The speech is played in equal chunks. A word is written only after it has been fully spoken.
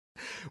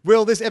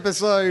Will, this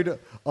episode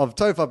of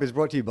TOEFOP is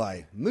brought to you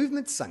by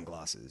Movement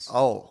Sunglasses.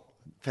 Oh,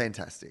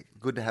 fantastic.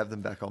 Good to have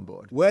them back on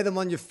board. Wear them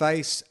on your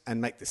face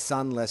and make the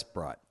sun less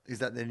bright. Is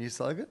that their new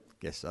slogan?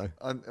 Guess so.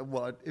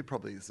 Well, it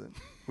probably isn't.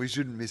 We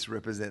shouldn't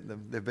misrepresent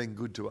them. They've been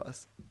good to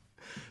us.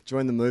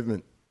 Join the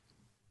movement.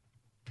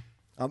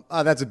 That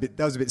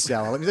was a bit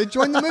sour. Let me say,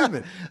 join the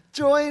movement.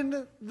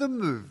 Join the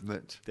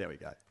movement. There we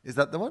go. Is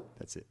that the one?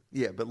 That's it.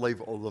 Yeah, but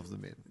leave all of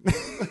them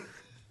in.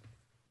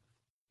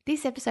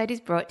 This episode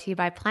is brought to you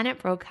by Planet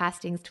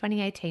Broadcasting's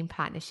 2018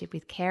 partnership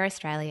with Care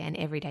Australia and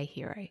Everyday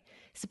Hero,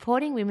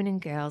 supporting women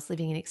and girls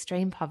living in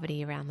extreme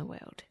poverty around the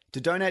world.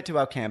 To donate to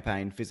our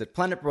campaign, visit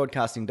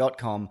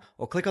planetbroadcasting.com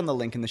or click on the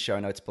link in the show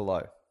notes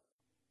below.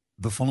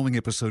 The following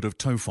episode of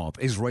TOEFOP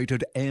is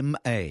rated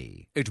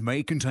MA. It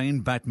may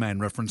contain Batman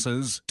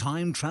references,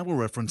 time travel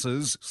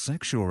references,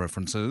 sexual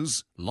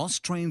references,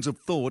 lost trains of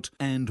thought,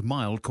 and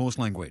mild coarse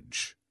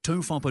language.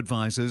 TOEFOP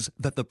advises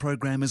that the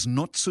program is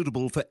not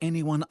suitable for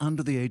anyone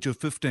under the age of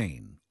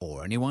 15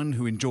 or anyone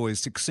who enjoys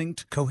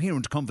succinct,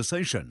 coherent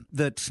conversation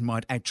that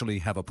might actually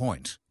have a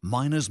point.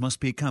 Minors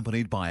must be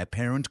accompanied by a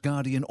parent,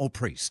 guardian, or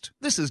priest.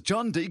 This is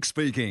John Deek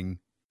speaking.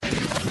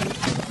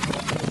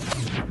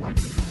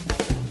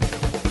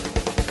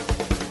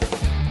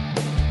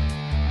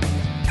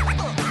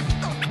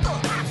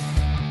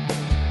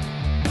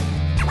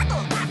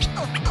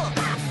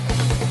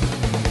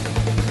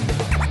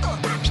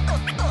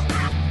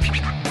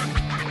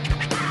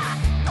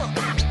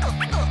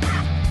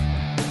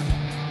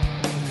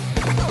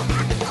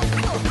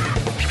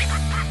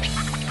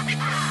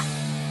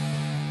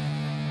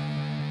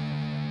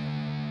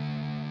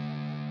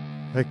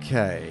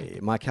 Okay.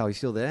 Michael, you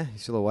still there? You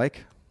still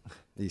awake?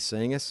 Are you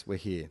seeing us? We're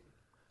here.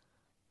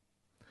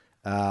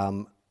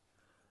 Everyone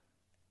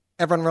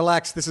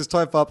relax. This is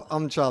TOEFOP.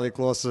 I'm Charlie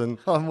Clausen.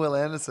 I'm Will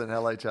Anderson.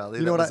 Hello, Charlie.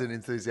 You know that what was an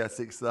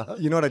enthusiastic start.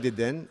 You know what I did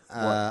then?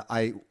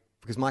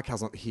 Because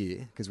Michael's not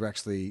here, because we're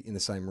actually in the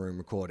same room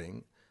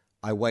recording,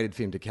 I waited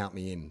for him to count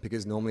me in,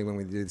 because normally when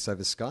we do this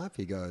over Skype,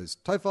 he goes,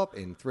 TOEFOP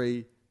in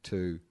 3,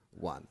 2,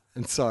 1.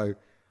 And so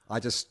I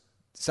just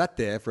sat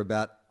there for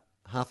about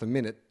half a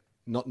minute,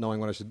 not knowing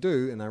what I should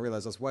do, and I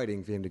realised I was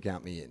waiting for him to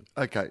count me in.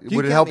 Okay. Do you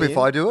Would it count help me if in?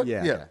 I do it?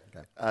 Yeah.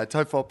 Okay.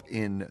 TOEFOP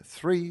in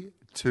 3,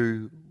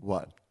 2,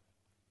 1.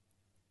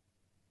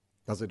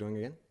 How's it doing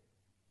again?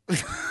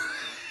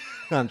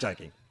 No, I'm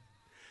joking.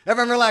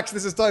 Everyone relax.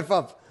 This is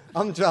TOEFOP.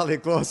 I'm Charlie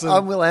Clausen.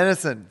 I'm Will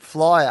Anderson.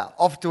 Flyer.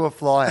 Off to a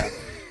flyer.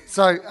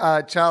 So,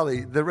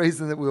 Charlie, the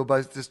reason that we were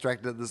both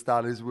distracted at the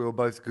start is we were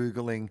both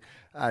Googling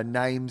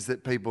names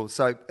that people...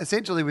 So,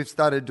 essentially, we've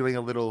started doing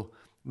a little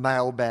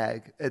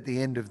mailbag at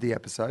the end of the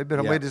episode,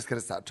 but we're just going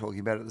to start talking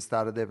about it at the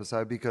start of the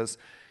episode because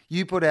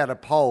you put out a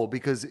poll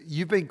because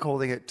you've been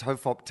calling it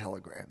TOEFOP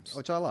telegrams.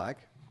 Which I like.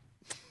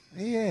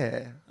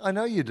 Yeah, I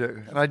know you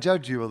do. And I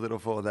judge you a little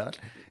for that.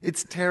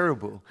 It's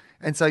terrible.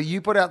 And so you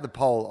put out the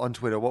poll on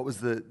Twitter. What was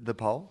the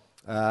poll?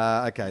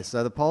 Okay,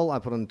 so the poll I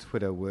put on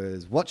Twitter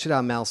was, what should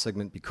our mail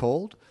segment be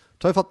called?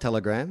 TOEFOP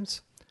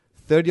telegrams,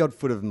 30-odd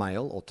foot of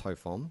mail, or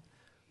TOEFOM,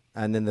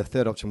 and then the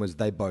third option was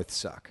they both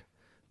suck.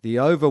 The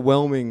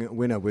overwhelming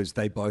winner was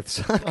they both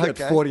suck at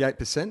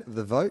 48% of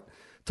the vote.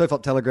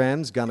 TOEFOP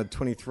telegrams garnered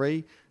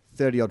 23,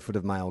 30-odd foot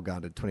of mail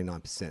garnered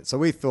 29%. So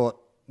we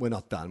thought, we're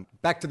not done.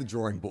 Back to the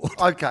drawing board.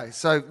 Okay,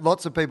 so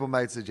lots of people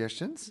made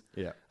suggestions.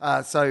 Yeah.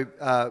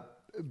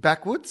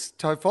 Backwards,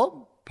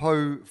 TOEFOP,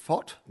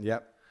 POFOT.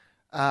 Yep.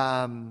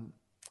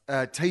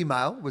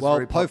 T-mail was Well,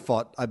 very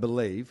POFOT, I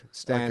believe,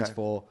 stands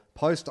for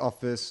Post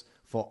Office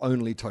for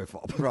Only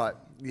TOEFOP. Right,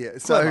 yeah.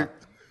 So, Clever.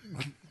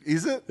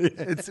 is it?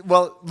 Yeah.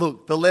 Well,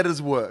 look, the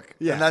letters work,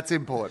 Yeah. and that's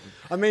important.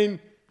 I mean,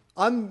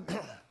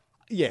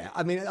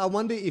 I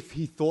wonder if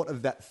he thought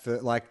of that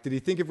first. Like, did he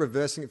think of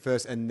reversing it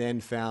first and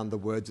then found the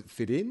words that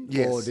fit in?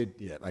 Yes. Or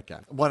okay.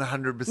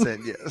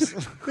 100% yes.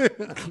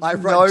 I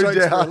write No jokes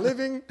for a doubt.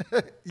 living.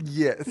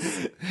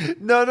 Yes.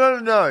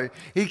 No.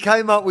 He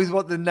came up with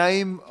what the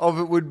name of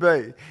it would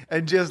be.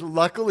 And just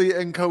luckily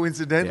and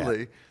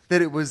coincidentally,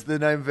 that it was the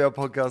name of our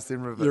podcast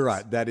in reverse. You're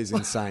right. That is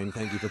insane.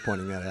 Thank you for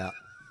pointing that out.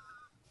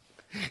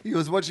 He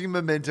was watching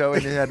Memento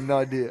and he had an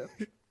idea.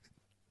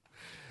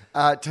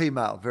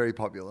 T-mail, very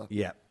popular.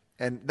 Yeah.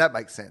 And that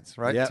makes sense,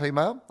 right? Yep.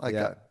 T-mail? Okay.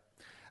 Yep.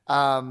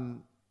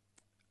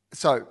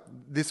 So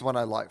this one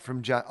I like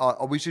from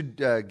we should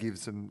give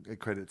some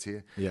credits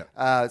here. Yeah.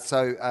 At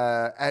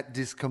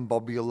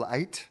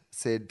Discombobule8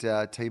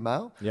 said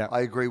T-mail. Yeah.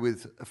 I agree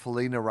with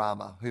Felina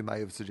Rama, who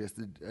may have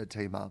suggested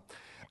T-mail.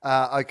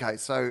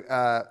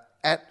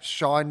 At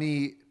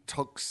Shiny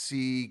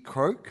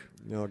Toxicroak.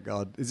 Oh,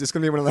 God. Is this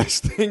going to be one of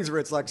those things where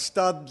it's like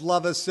Stud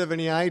Lover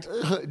 78?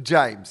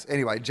 James.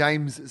 Anyway,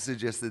 James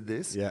suggested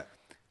this. Yeah.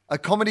 A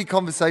comedy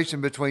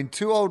conversation between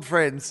two old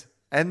friends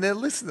and their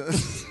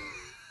listeners.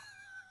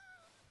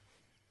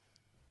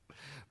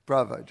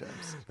 Bravo,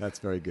 James. That's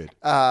very good.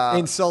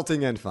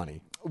 Insulting and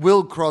funny.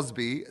 Will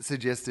Crosby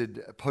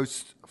suggested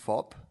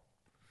post-fop.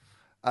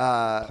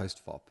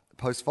 Post-fop.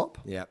 Post-fop?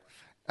 Yeah.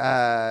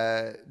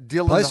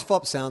 Dylan...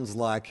 Post-fop sounds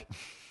like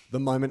the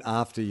moment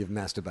after you've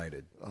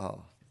masturbated.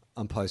 Oh.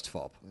 I'm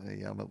post-fop.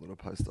 Yeah, I'm a little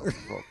post-op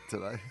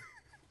today.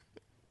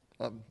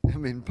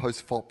 I'm in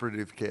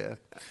post-operative care.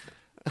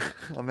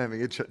 I'm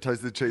having a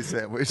toasted cheese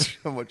sandwich.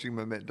 I'm watching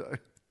Memento.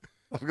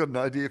 I've got an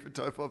idea for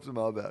Tofop's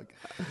mailbag.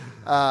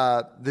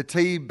 The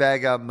tea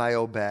bagger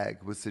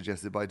mailbag was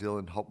suggested by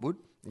Dylan Hopwood.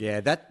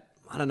 Yeah, that,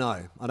 I don't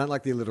know. I don't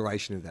like the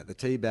alliteration of that. The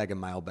tea bag and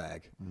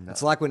mailbag. No.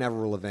 It's like when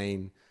Avril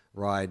Lavigne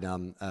ride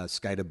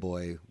Skater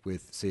Boy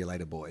with See You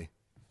Later Boy.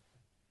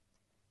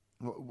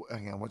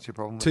 Hang on, what's your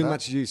problem with Too that?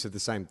 much use of the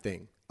same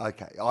thing.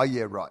 Okay. Oh,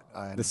 yeah, right.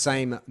 The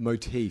same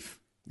motif.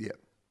 Yeah.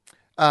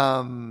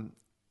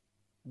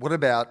 What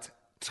about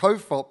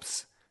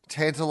Tofop's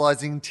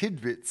tantalising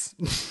tidbits,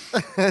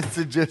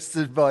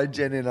 suggested by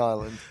Jen in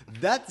Ireland?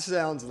 That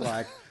sounds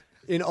like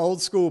in old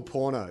school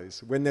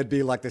pornos when there'd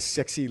be like the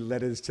sexy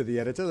letters to the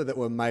editor that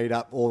were made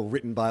up or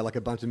written by like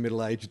a bunch of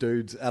middle-aged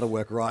dudes,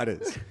 out-of-work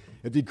writers.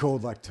 It'd be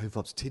called like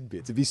Tofop's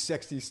tidbits. It'd be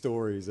sexy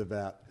stories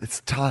about...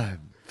 It's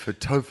time for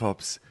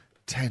Tofop's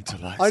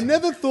tantalising I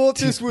never thought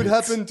this would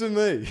tidbits. happen to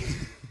me.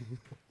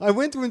 I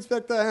went to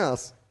inspect the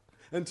house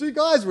and 2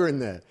 guys were in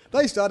there.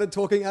 They started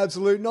talking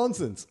absolute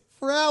nonsense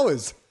for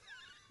hours.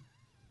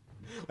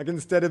 Like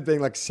instead of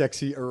being like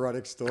sexy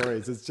erotic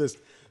stories, it's just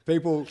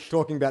people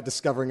talking about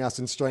discovering us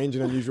in strange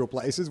and unusual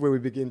places where we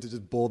begin to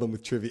just bore them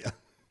with trivia.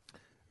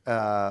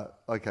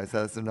 Okay,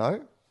 so that's a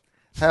no.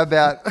 How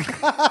about...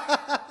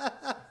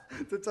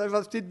 The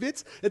Tofop's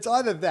tidbits? It's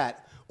either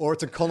that or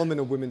it's a column in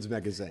a women's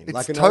magazine. It's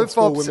like an old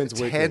school Tofop's women's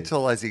weekly.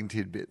 tantalising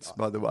tidbits,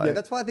 by the way. Yeah,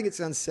 that's why I think it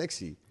sounds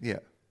sexy. Yeah.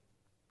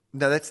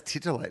 No, that's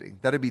titillating.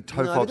 That'd be No, I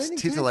don't Tofop's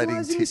think titillating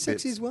tantalising is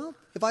tidbits. sexy as well.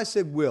 If I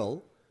said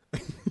Will,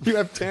 you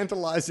have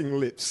tantalising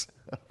lips.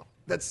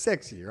 That's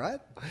sexy, right?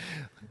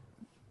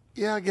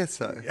 Yeah, I guess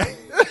so.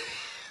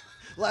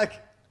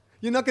 Like,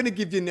 you're not going to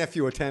give your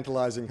nephew a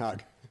tantalising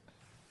hug.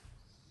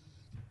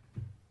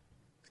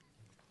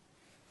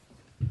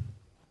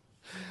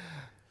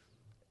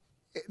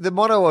 The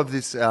motto of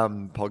this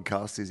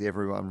podcast is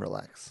everyone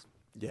relax.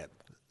 Yeah.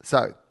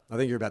 So, I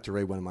think you're about to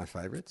read one of my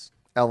favourites.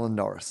 Alan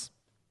Norris.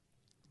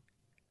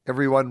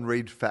 Everyone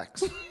read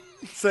facts.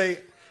 See,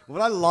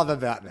 what I love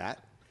about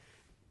that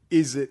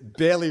is it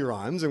barely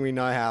rhymes, and we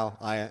know how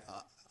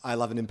I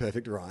love an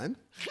imperfect rhyme.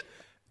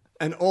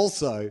 And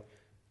also,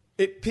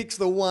 it picks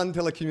the one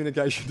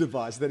telecommunication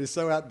device that is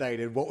so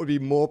outdated. What would be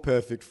more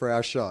perfect for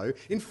our show?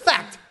 In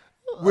fact,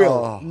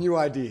 Will, new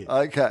idea.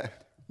 Okay.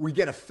 We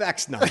get a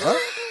fax number.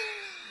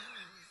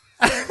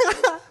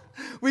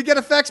 We get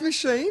a fax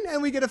machine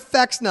and we get a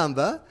fax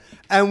number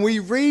and we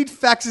read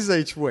faxes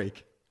each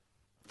week.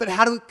 But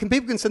can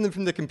people send them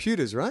from their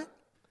computers, right?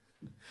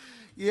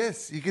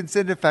 Yes, you can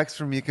send a fax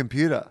from your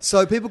computer.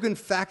 So people can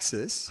fax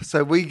us.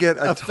 So we get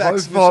a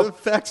fax Tofop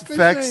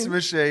fax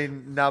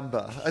machine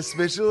number. A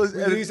specialist.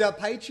 We use our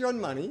Patreon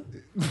money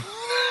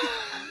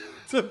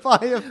to buy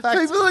a fax.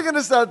 People are going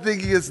to start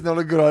thinking it's not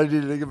a good idea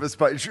to give us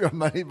Patreon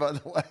money, by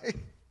the way.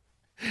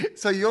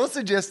 So you're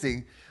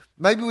suggesting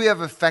maybe we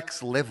have a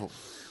fax level.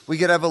 We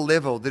could have a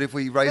level that if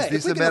we raise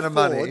this amount of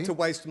money... to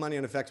waste money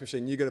on a fax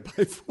machine, you got to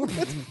pay for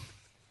it.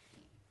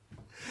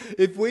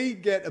 If we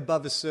get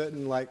above a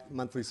certain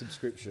monthly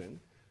subscription,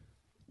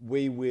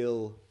 we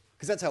will...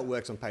 Because that's how it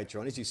works on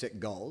Patreon, is you set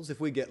goals. If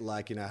we get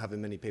however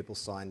many people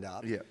signed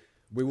up,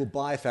 we will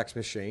buy a fax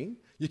machine.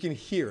 You can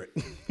hear it.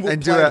 We'll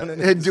and play it on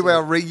an do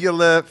our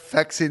regular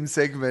fax-in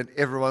segment,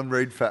 everyone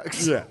read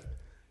fax. Yeah.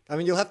 I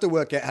mean, you'll have to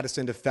work out how to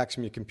send a fax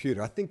from your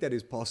computer. I think that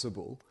is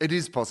possible. It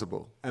is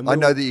possible. And I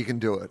know that you can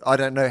do it. I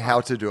don't know how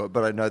to do it,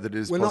 but I know that it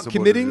is We're possible. not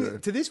committing to do.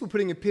 to this. We're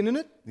putting a pin in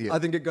it. Yeah. I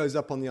think it goes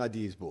up on the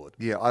ideas board.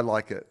 Yeah, I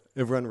like it.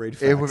 Everyone read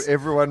fax.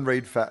 Everyone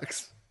read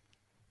fax.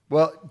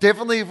 Well,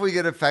 definitely if we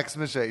get a fax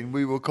machine,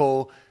 we will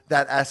call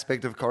that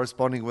aspect of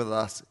corresponding with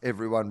us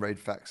everyone read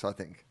fax, I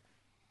think.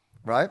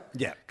 Right?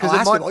 Yeah.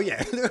 Because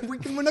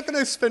We're not going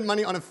to spend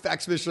money on a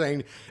fax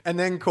machine and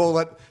then call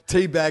it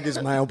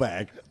Teabagger's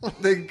mailbag.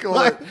 Then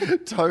call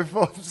it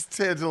Tofop's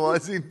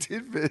tantalising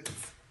tidbits.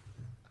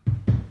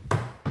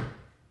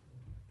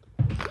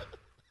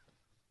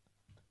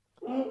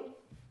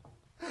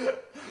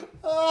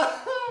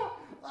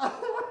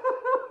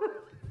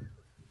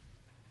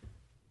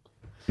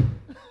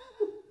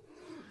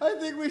 I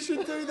think we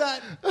should do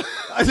that.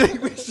 I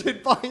think we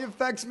should buy a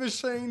fax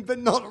machine, but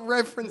not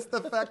reference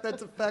the fact that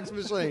it's a fax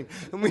machine.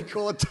 And we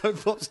call it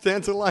Tofop's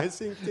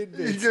tantalising You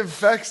tidbits. can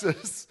fax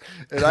us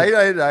at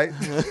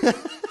 888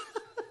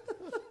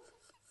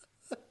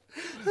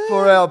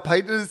 for our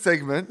patent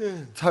segment,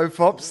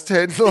 Tofop's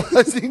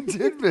tantalising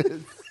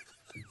tidbits.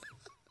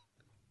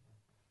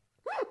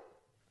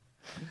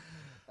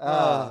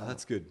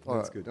 That's good. That's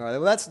right. good. All right.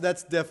 Well,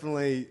 that's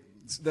definitely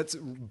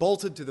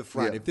bolted to the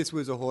front. Yeah. If this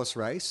was a horse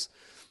race,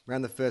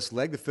 around the first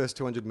leg, the first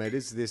 200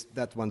 metres,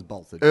 that one's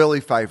bolted. Early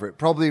favourite,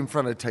 probably in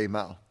front of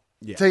T-Mail.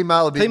 Yeah.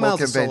 T-Mail a bit more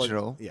T-Mail's a solid-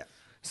 conventional. yeah.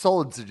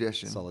 Solid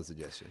suggestion. Solid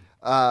suggestion.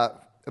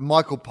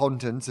 Michael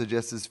Ponton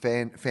suggests as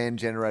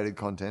fan-generated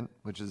content,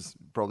 which is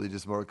probably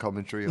just more a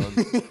commentary on...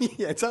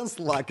 Yeah, it sounds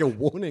like a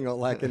warning or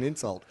like an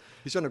insult.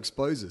 He's trying to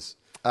expose us.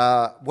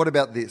 What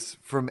about this?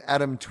 From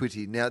Adam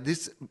Twitty. Now,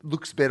 this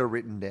looks better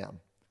written down.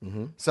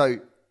 Mm-hmm. So,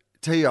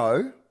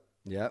 TO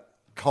Yeah.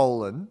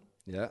 colon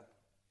Yeah.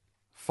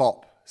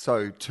 FOP.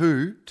 So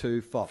two.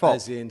 To FOP, FOP.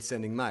 as in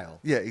sending mail.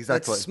 Yeah,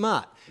 exactly. That's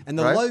smart. And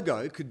the Right?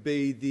 logo could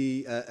be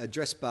the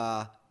address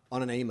bar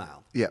on an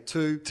email. Yeah.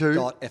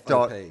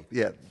 To.fop.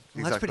 Yeah.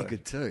 Well, that's pretty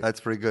good too. That's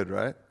pretty good,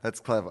 right? That's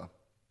clever.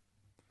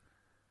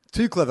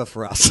 Too clever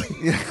for us.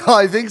 Yeah,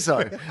 I think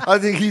so. I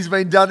think he's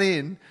been done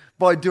in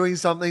by doing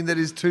something that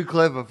is too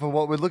clever for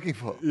what we're looking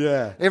for.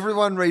 Yeah.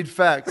 Everyone read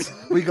fax.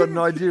 We got an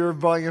idea of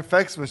buying a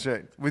fax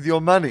machine with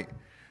your money.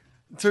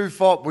 To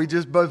FOP, we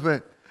just both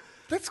went,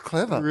 that's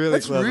clever. Really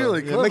That's clever.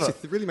 really Yeah, clever.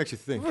 really makes you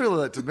think. I'd really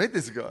like to meet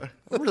this guy.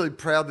 I'm really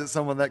proud that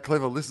someone that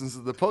clever listens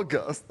to the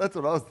podcast. That's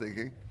what I was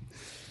thinking.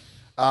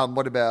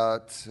 What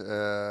about...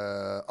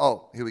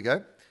 here we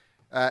go.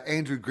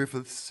 Andrew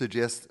Griffiths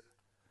suggests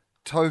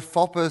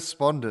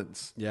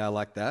Tofopperspondence. Yeah, I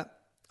like that.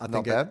 I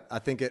Not think bad.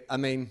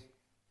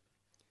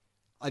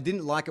 I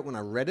didn't like it when I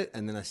read it,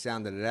 and then I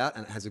sounded it out,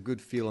 and it has a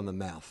good feel in the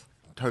mouth.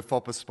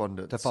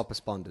 Tofopperspondence.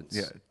 Tofopperspondence.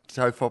 Yeah,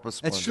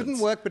 Tofopperspondence. It shouldn't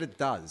work, but it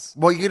does.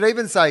 Well, you could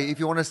even say if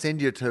you want to send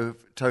your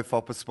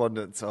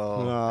Tofopperspondence.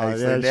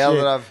 Actually,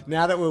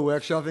 now that we're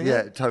workshopping yeah,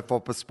 it.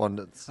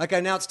 Tofopperspondence.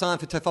 Okay, now it's time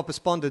for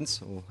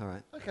Tofopperspondence. Oh, all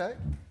right. Okay.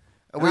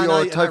 I Are we know- your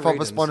I don't read them,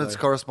 Tofopperspondence so-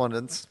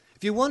 correspondence?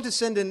 If you want to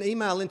send an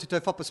email into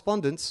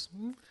Tofopperspondence,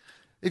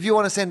 If you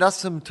want to send us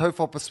some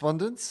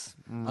Tofopperspondence,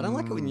 I don't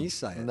like it when you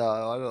say it. no,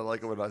 I don't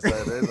like it when I say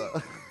it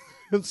either.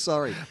 I'm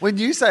sorry. When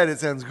you say it, it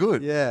sounds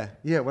good. Yeah.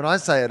 Yeah, when I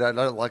say it, I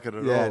don't like it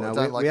at Yeah, all. no, I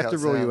don't like we have how to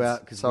it rule you sounds. out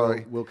because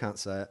Sorry. Will can't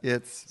say it. Yeah,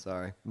 it's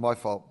Sorry. my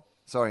fault.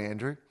 Sorry,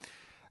 Andrew.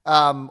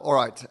 All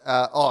right.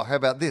 How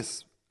about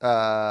this?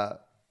 Tofom.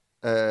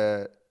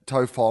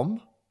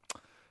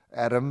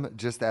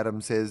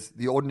 Adam says,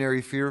 the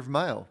ordinary fear of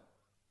mail.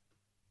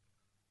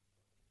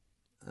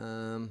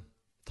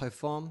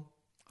 Tofom?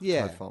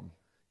 Yeah. Tofom.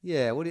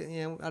 Yeah,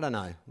 I don't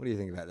know. What do you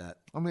think about that?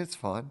 I mean, it's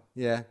fine.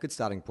 Yeah, good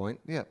starting point.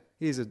 Yeah.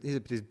 Here's a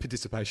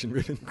participation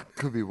ribbon.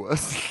 Could be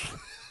worse.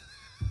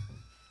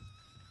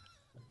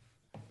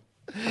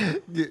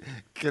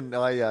 Can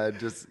I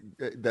just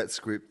that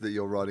script that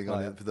you're writing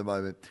on it for the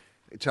moment?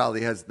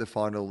 Charlie has the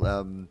final.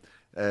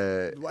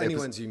 Any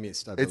ones you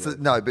missed, I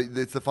believe. But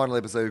it's the final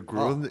episode of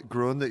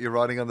Gruen that you're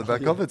writing on the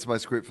back of. It's my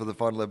script for the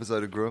final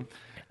episode of Gruen,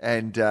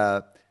 and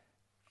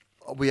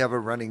we have a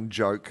running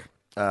joke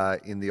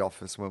in the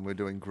office when we're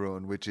doing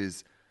Gruen, which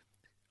is,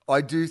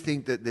 I do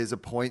think that there's a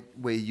point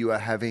where you are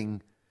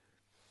having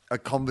a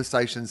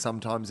conversation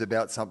sometimes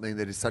about something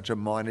that is such a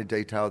minor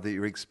detail that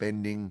you're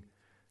expending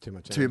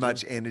too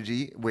much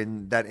energy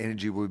when that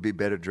energy would be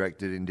better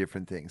directed in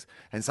different things.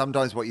 And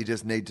sometimes what you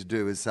just need to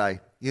do is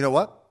say, you know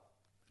what?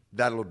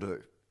 That'll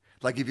do.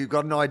 Like if you've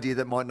got an idea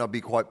that might not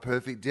be quite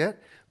perfect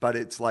yet, but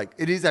it's like,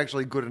 it is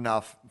actually good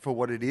enough for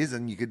what it is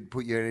and you could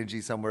put your energy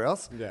somewhere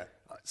else. Yeah.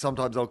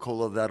 Sometimes I'll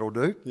call it That'll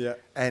Do. Yeah.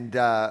 And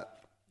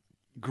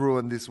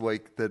Gruen this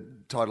week, the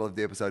title of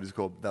the episode is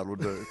called That'll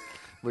Do,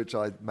 which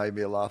made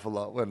me laugh a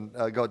lot when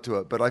I got to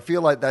it. But I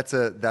feel like that's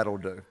a That'll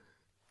Do.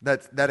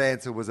 That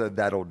answer was a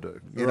That'll Do.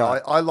 You know,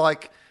 I'm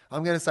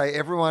going to say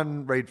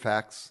everyone read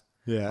facts.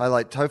 Yeah. I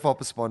like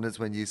Tofopperspondence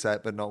when you say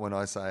it, but not when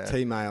I say it.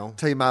 T-mail.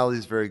 T-mail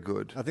is very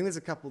good. I think there's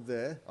a couple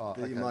there that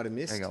you Okay. might have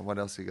missed. Hang on, what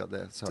else you got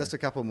there? Sorry. Just a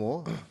couple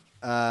more.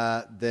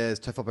 There's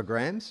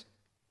Tofoppergrams,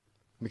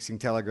 mixing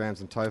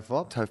telegrams and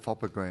Tofop.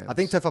 Tofoppergrams. I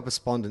think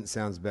Tofopperspondence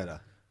sounds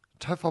better.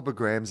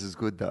 Tofoppergrams is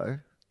good though.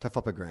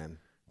 Tofoppergram.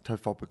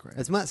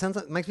 Tofoppergrams. Sounds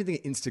like, makes me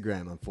think of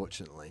Instagram,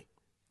 unfortunately.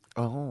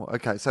 Oh,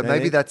 okay. So Yeah,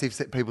 maybe they- that's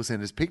if people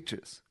send us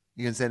pictures.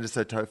 You can send us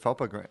a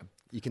Tofoppergram.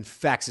 You can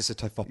fax us a You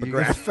can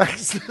Tofoppergram.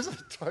 fax us a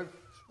Tof-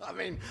 I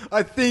mean,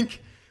 I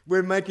think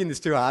we're making this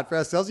too hard for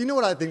ourselves. You know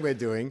what I think we're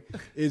doing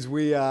is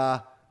we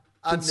are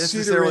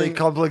unnecessarily considering-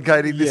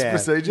 complicating this Yeah,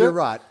 procedure. You're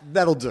right.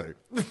 That'll do.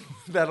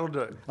 That'll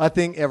do. I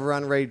think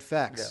everyone read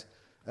facts.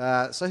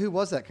 So who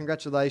was that?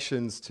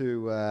 Congratulations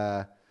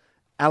to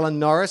Alan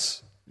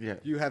Norris. Yeah.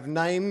 You have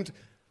named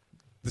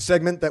the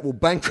segment that will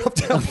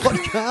bankrupt our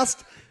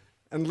podcast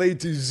and lead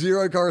to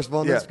zero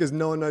correspondence Yeah. because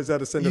no one knows how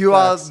to send a You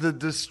are fax. the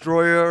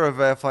destroyer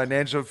of our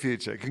financial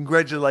future.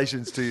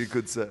 Congratulations to you,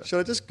 good sir. Should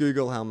I just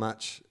Google how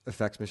much a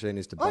fax machine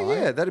is to buy? Oh,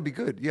 yeah, that'd be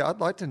good. Yeah, I'd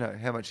like to know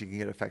how much you can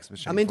get a fax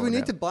machine I mean, do for we need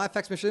now. to buy a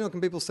fax machine or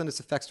can people send us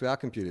a fax to our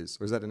computers?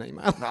 Or is that an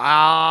email?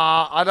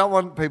 I don't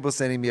want people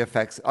sending me a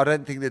fax. I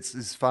don't think that's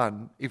as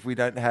fun if we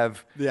don't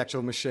have... The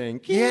actual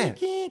machine. Yeah,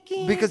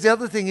 because the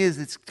other thing is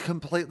it's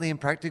completely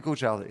impractical,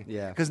 Charlie.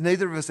 Yeah. Because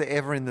neither of us are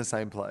ever in the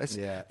same place.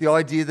 Yeah. The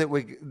idea that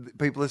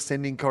people are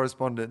sending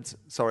Tofopperspondence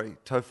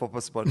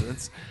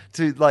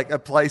to like a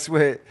place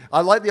where... I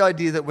like the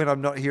idea that when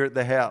I'm not here at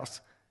the house,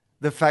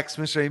 the fax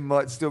machine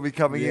might still be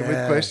coming in with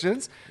Yeah.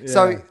 questions. Yeah.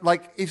 So,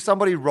 like, if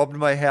somebody robbed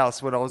my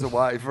house when I was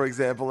away, for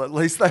example, at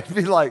least they'd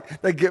be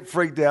like, they'd get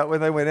freaked out when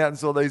they went out and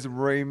saw these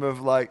ream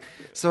of like,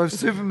 so if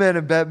Superman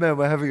and Batman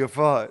were having a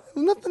fight,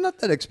 Not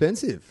that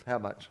expensive. how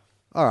much?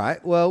 All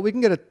right. Well, we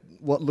can get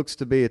what looks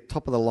to be a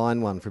top of the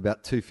line one for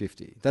about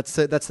 $250. That's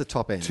the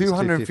top end.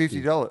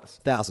 $250.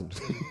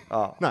 $1,000.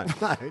 Oh. no,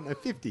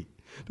 $50.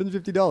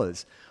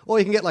 $250. Or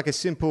you can get like a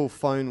simple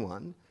phone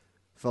one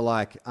for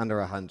like under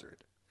 $100.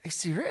 Are you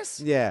serious?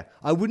 Yeah,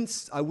 I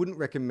wouldn't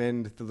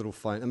recommend the little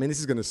phone. I mean, this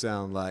is going to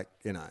sound like,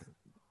 I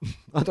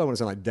don't want to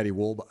sound like Daddy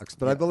Warbucks,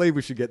 but I believe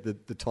we should get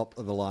the top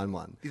of the line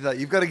one.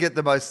 You've got to get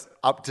the most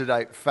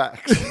up-to-date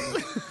facts.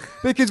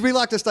 Because we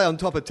like to stay on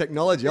top of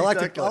technology.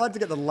 Exactly. I like to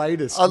get the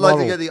latest. I'd like to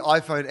model. get the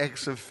iPhone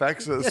X of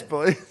faxes,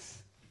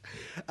 please.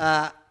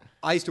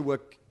 I used to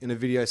work in a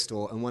video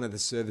store, and one of the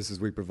services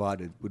we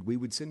provided we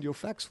would send your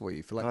fax for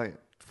you for like Oh, yeah.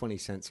 20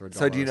 cents or $1.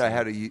 So do you or know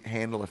something. how to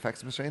handle a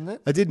fax machine then?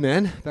 I did,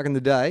 man. Back in the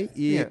day,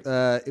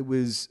 Yeah. it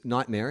was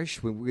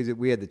nightmarish.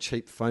 We had the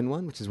cheap phone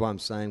one, which is why I'm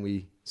saying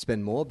we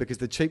spend more, because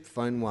the cheap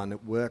phone one,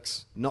 it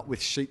works not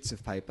with sheets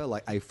of paper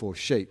like A4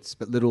 sheets,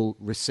 but little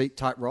receipt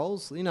type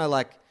rolls.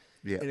 Like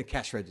Yeah. in a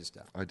cash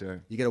register. I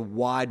do. You get a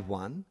wide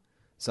one,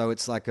 so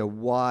it's like a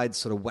wide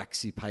sort of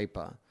waxy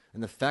paper,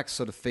 and the fax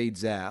sort of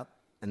feeds out,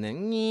 and then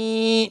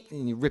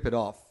and you rip it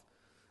off,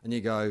 and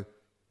you go,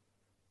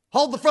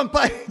 hold the front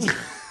page.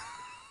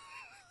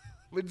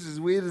 Which is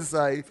weird to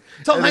say.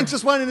 Tom Hanks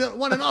just won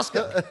an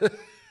Oscar.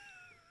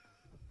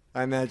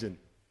 I imagine.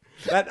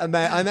 I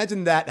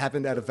imagine that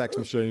happened at a fax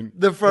machine.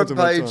 The front once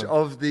upon a page time.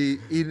 of the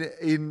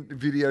in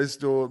video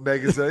store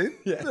magazine.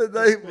 Yeah.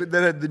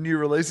 That had the new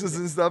releases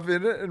and stuff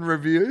in it and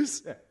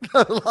reviews.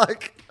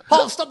 Like,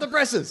 Halt, stop the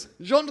presses.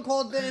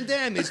 Jean-Claude Van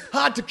Damme is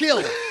hard to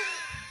kill.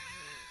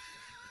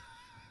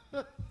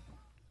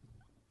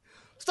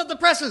 Stop the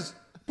presses.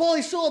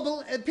 Pauly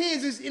Shore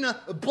appears as in a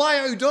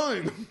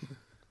biodome.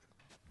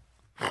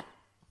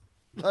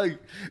 like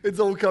it's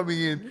all coming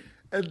in.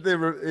 And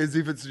they're as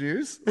if it's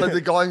news. Like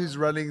the guy who's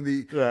running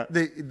the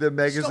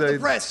magazine. Stop the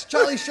press.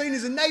 Charlie Sheen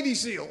is a Navy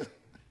SEAL.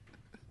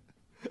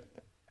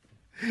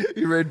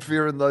 He read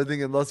Fear and Loathing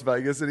in Las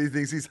Vegas and he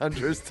thinks he's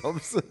Hunter S.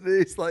 Thompson.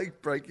 He's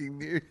like breaking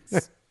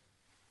news.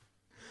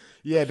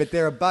 Yeah, but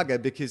they're a bugger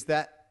because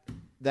that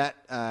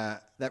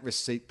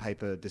receipt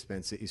paper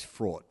dispenser is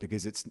fraught,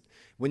 because it's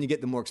when you get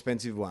the more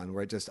expensive one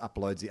where it just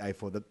uploads the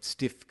A4, the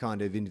stiff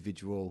kind of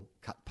individual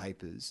cut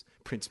papers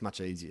prints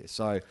much easier.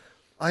 So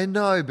I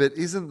know, but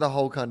isn't the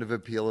whole kind of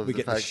appeal of we the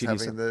get the fax shitty having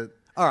stuff. the...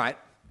 All right,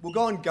 we'll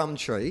go on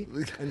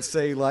Gumtree and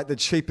see like the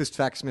cheapest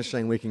fax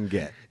machine we can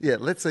get. Yeah,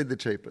 let's see the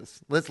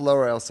cheapest. Let's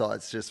lower our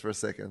sights just for a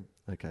second.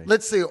 Okay.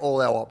 Let's see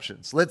all our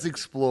options. Let's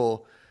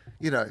explore.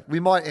 We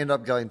might end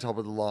up going top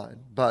of the line,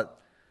 but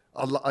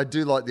I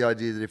do like the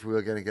idea that if we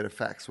were going to get a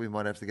fax, we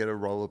might have to get a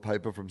roll of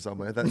paper from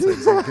somewhere. That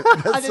seems,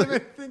 I didn't even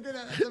think of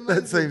that. That's that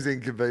amazing. seems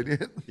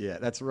inconvenient. Yeah,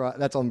 that's right.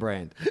 That's on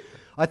brand.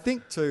 I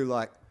think too,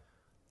 like,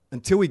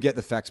 until we get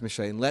the fax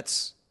machine,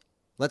 let's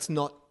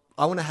not.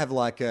 I want to have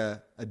like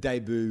a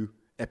debut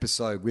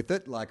episode with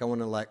it. Like, I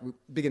want to like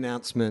big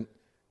announcement.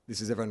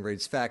 This is Everyone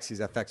Reads Fax. Here's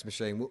our fax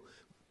machine.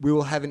 We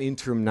will have an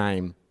interim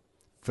name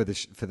for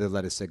the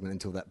letter segment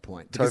until that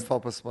point. Because-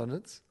 Tofop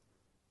respondents.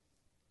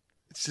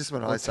 It's just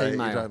when I Or say it, you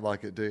T-mail. don't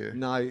like it, do you?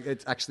 No,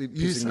 it's actually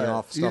You pissing say me it.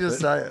 off. You Stop just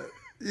it. say it.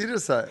 You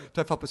just say it.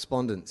 Tofop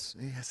respondents.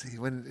 Yeah, see,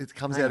 when it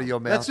comes Hang out of on. your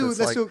Let's mouth,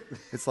 do- let's do-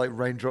 it's like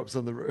raindrops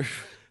on the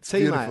roof. It's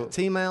T-mail, beautiful.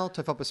 T-mail,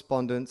 Tofop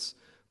respondents,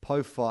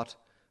 Pofot,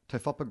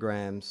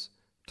 Tofopograms,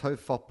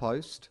 Tofop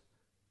post,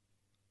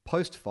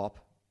 Postfop,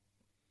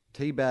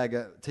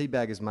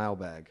 Teabagger's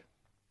mailbag.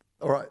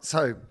 All right,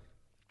 so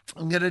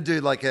I'm going to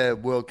do like a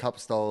World Cup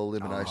style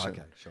elimination.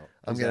 Oh, okay, sure.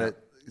 I'm Who's going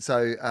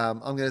to I'm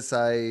going to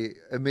say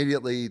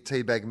immediately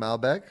teabag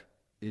mailbag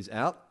Is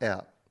out,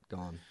 out.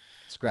 gone,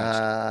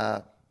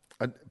 scratched.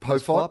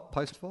 Pofop,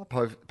 Postfop,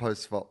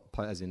 postfop,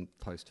 as in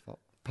postfop.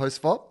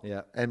 postfop,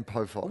 Yeah. and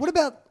pofop. What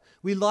about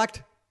we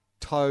liked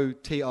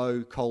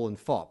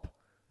T-O:"fop.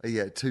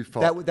 Yeah, two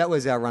fop. That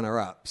was our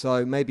runner-up.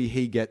 So maybe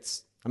he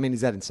gets. I mean,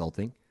 is that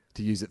insulting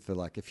to use it for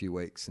like a few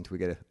weeks until we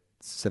get a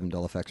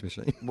 $7 fax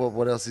machine? Well,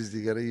 what else is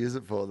he going to use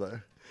it for though?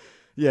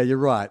 Yeah, you're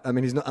right. I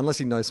mean, he's not unless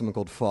he knows someone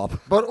called Fop.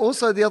 But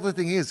also the other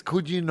thing is,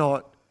 could you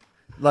not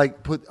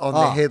like put on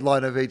the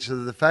headline of each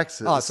of the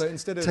faxes? Oh, so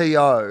instead of-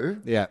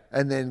 TO, Yeah.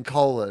 and then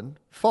colon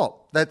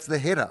fop. That's the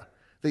header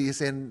that you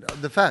send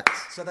the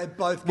fax. So they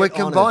both. We're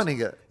get honoured.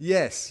 combining it.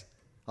 Yes.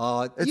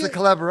 It's a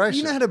collaboration.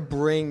 You know how to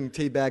bring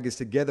teabaggers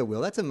together,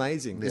 Will. That's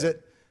amazing. Is Yeah.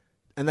 it?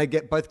 And they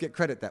both get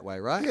credit that way,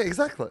 right? Yeah,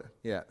 exactly.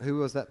 Yeah. Who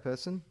was that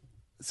person?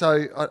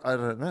 So I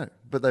don't know,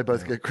 but they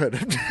both get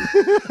credit.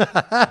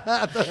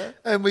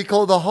 And we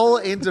call the whole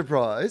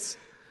enterprise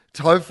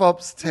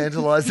Tofop's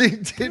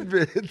Tantalizing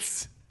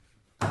Tidbits.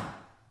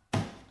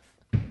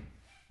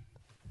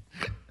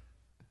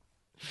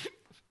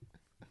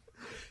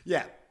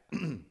 Yeah.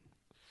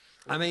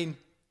 I mean,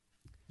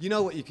 you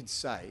know what you could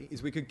say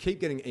is we could keep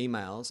getting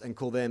emails and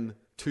call them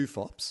two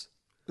fops.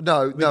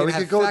 No, gonna we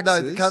have could call no.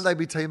 faxes. Can't they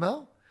be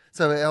T-mail?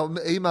 So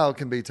our email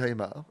can be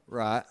T-mail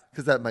Right.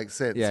 because that makes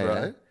sense, Yeah, yeah,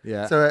 right?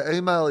 yeah. So our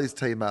email is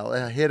T-mail.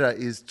 Our header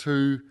is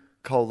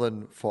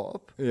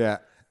 2:fop. Yeah.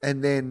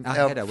 And then Our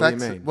our header, what fax.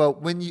 do you mean? Well,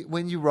 when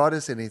you write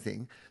us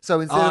anything, so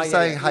instead of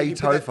saying "Hey you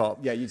put that- Tofop,"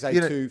 yeah, you say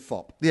know- two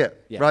fop. Yeah,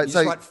 Yeah. right. You So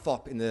just write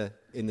fop in the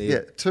yeah,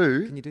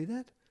 two. Can you do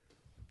that?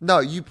 No,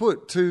 you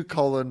put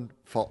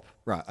 2:fop.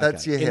 Right.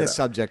 That's okay. your header. In the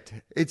subject.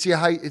 It's your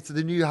hey. It's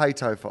the new "Hey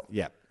Tofop."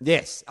 Yeah.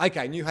 Yes.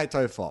 Okay. New Hey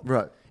Tofop.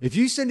 Right. If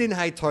you send in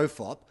Hey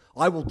Tofop,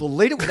 I will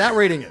delete it without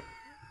reading it.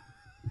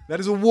 That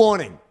is a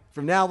warning.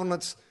 From now on,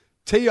 it's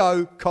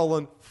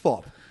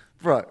TO:FOP.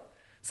 Right.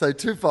 So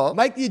Tofop.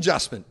 Make the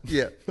adjustment.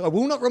 Yeah. I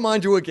will not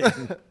remind you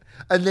again.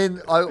 And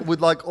then I would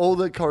like all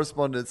the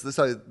correspondence,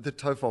 so the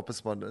Tofop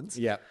correspondence.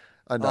 Yeah.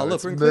 I know, Oh, look,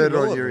 it's we're including murder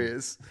all on of your them.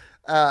 ears.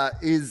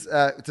 Is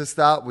to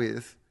start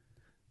with,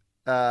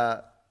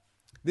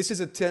 This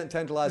is a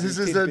tantalising this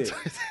is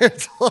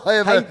tidbit. I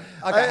have Hey,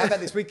 a- okay, how about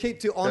this? We keep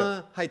to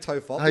honour Hey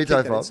Tofop. Hey We keep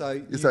that in. Tofop. So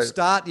You you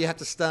say- you have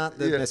to start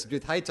the Yeah. message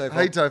with Hey Tofop.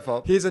 Hey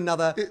Tofop. Here's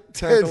another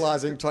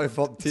tantalising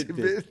Tofop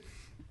tidbit.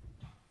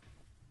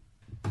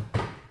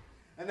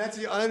 And that's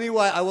the only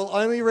way. I will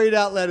only read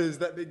out letters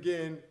that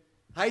begin,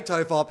 Hey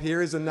Tofop,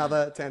 here is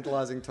another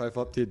tantalising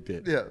Tofop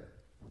tidbit. Yeah.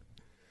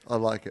 I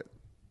like it.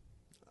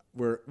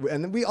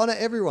 And we honour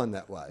everyone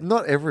that way.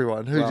 Not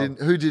everyone who Well-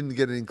 didn't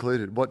get it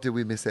included. What did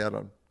we miss out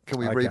on? Can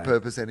we Okay.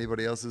 repurpose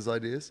anybody else's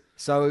ideas?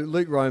 So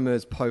Luke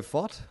Romer's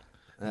Pofot,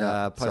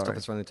 No, post sorry.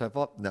 office running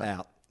Tofop, No.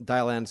 out.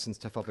 Dale Anderson's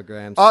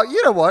Tofopograms. Oh,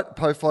 you know what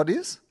Pofod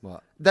is?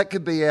 What? That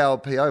could be our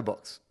PO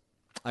box.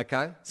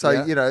 Okay. So,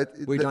 yeah. you know,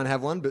 we the- don't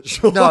have one, but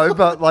sure. No,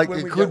 but like When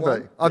it we could get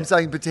be. one. I'm Yeah.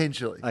 saying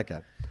potentially.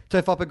 Okay.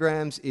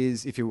 Tofopograms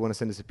is if you want to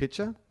send us a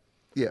picture.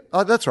 Yeah.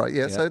 Oh, that's right.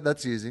 Yeah. Yeah. So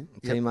that's using.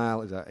 Yep.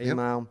 Email is our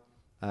email.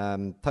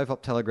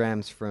 Tofop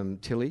telegrams from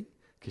Tilly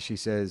because she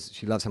says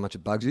she loves how much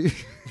it bugs you.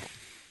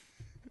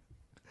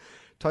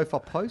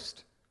 Tofop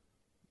post?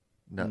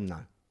 No. No.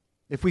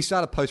 If we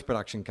start a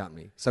post-production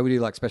company, so we do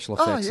like special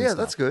Oh, effects and yeah, stuff.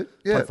 that's good.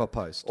 Yeah. Tofop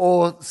post.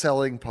 Or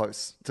selling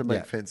posts to make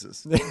Yeah.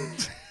 fences.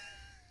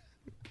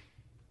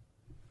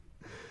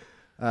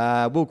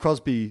 Will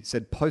Crosby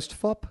said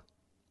post-fop.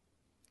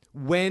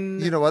 When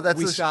You know what, that's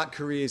we a- start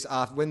careers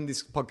after when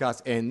this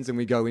podcast ends and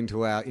we go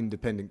into our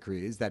independent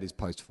careers, that is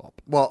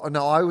post-fop. Well,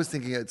 no, I was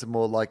thinking it's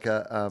more like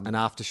a An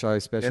after-show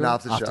special. An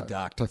after show.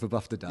 dark. Tofop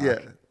after dark. Yeah.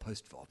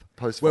 Post-fop.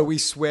 Post-fop. Where we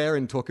swear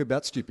and talk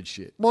about stupid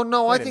shit. Well,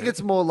 no, I Wait a think minute.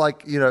 it's more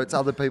like, you know, it's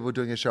other people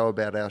doing a show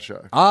about our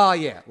show. Ah,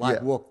 yeah.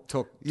 Like Yeah.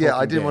 talk. Yeah, I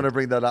Talking didn't want to Dead.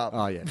 bring that up.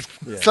 Oh, yeah.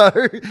 Yeah. So,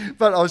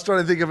 but I was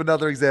trying to think of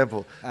another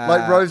example.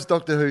 Like Rose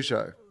Doctor Who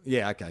show.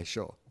 Yeah, okay,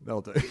 sure.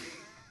 That'll do.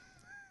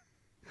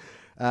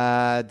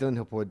 Dylan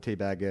Hillport,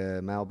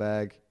 teabag,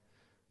 mailbag.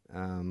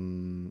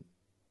 Adam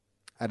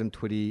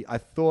Twitty. I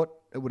thought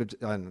it would have.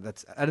 Oh, no,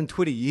 that's Adam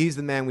Twitty. He's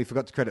the man we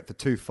forgot to credit for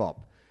 2FOP.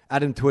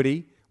 Adam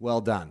Twitty, well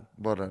done.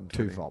 Well done,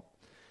 Twitty.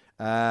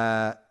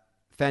 2FOP.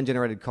 Fan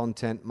generated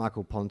content,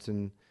 Michael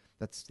Ponton.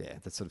 That's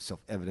sort of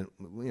self-evident.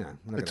 You know,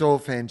 we're not It's gonna- all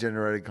fan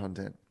generated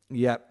content,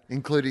 Yep.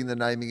 including the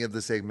naming of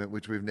the segment,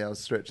 which we've now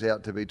stretched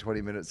out to be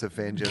 20 minutes of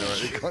fan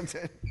generated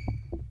content.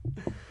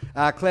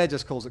 Claire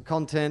just calls it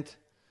content.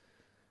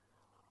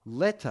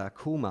 Letter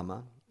Cool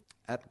Mama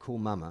at Cool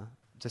Mama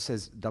just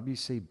says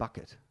WC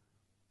Bucket.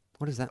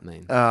 What does that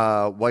mean?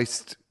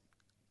 Waste.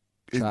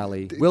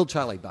 Charlie. Will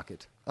Charlie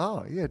Bucket.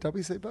 Oh, yeah,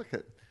 WC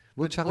Bucket.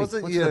 Will Charlie.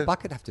 wasn't What's your- the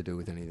bucket have to do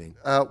with anything?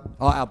 Uh,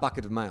 Our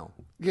bucket of mail.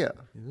 yeah.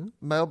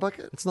 Mail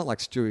Bucket? It's not like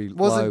Stewie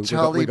Wasn't Lowe.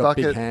 Charlie we got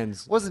Bucket big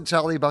hands. Wasn't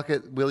Charlie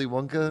Bucket Willy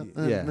Wonka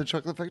in Yeah. the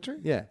Chocolate Factory?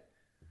 Yeah.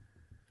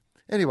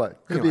 Anyway,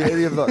 could be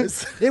any of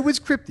those. It was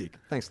cryptic.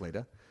 Thanks,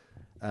 Lita.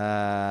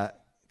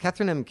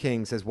 Catherine M.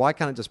 King says, why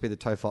can't it just be the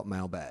Tofop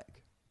mailbag?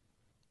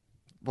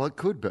 Well, it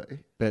could be.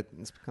 But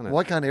it's kind of...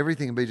 Why can't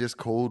everything be just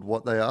called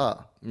what they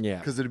are? Yeah.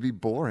 Because it'd be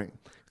boring.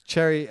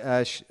 Cherry...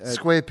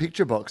 Square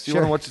picture box. Do you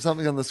Sure. want to watch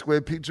something on the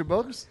square picture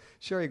box?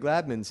 Sherry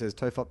Gladman says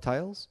Tofop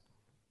Tales.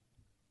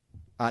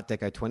 Art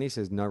Deco 20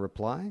 says no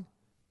reply,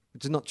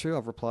 which is not true.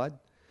 I've replied.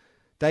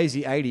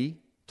 Daisy 80,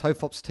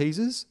 Tofop's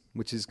teasers,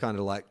 which is kind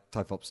of like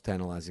Tofop's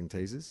tantalising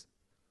teasers.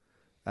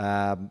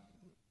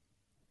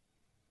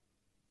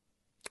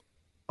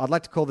 I'd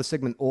like to call the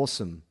segment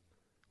Awesome,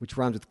 which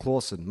rhymes with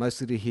Clawson,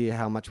 mostly to hear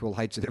how much we'll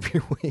hate it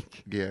every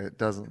week. Yeah, it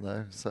doesn't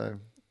though. So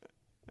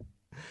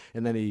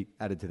And then he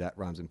added to that,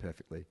 rhymes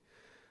imperfectly.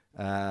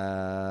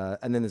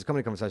 And then there's a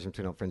comedy conversation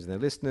between our friends and their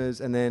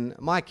listeners. And then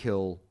Mike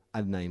Hill,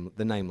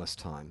 the nameless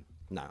time.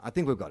 No, I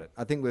think we've got it.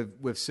 I think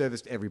we've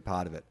serviced every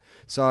part of it.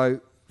 So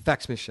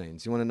fax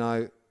machines. You want to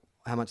know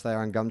how much they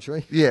are in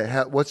Gumtree?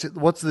 yeah,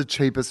 what's the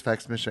cheapest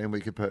fax machine we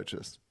could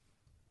purchase?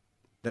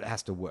 That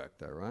has to work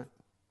though, right?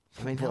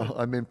 I mean, Well,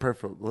 I mean,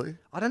 preferably.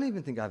 I don't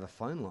even think I have a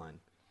phone line.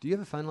 Do you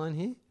have a phone line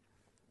here?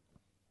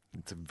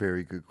 It's a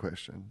very good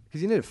question.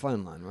 Because you need a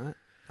phone line, right?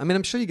 I mean,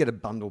 I'm sure you get a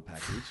bundle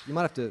package. We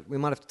might have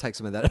to take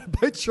some of that at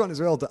Patreon as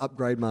well to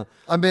upgrade my.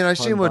 I mean, I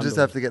assume Home we'll just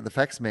bundle. have to get the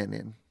fax man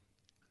in.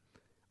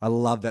 I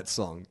love that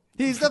song.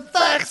 He's the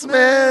fax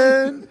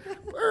man.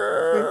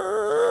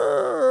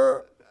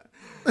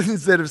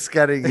 Instead of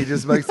scatting, he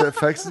just makes that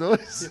fax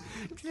noise.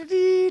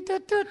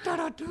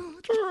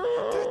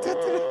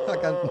 I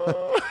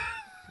can't-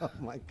 Oh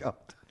my god!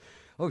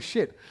 Oh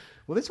shit!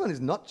 Well, this one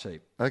is not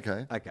cheap.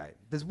 Okay. Okay,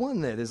 there's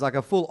one there. There's like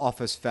a full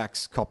office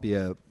fax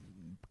copier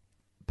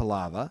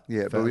palaver.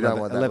 Yeah, for but we don't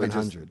want that. We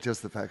 1100.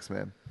 just the fax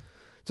man.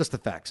 Just the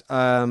fax.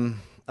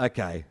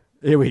 Okay,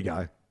 here we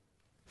go.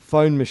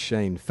 Phone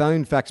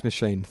fax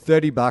machine,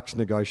 $30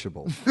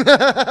 negotiable.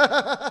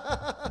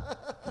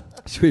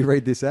 Should we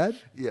read this ad?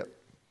 Yep.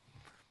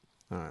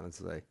 All right, let's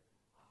see.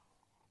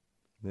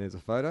 There's a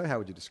photo. How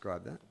would you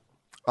describe that?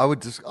 I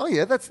would just. Oh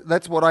yeah,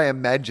 that's what I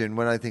imagine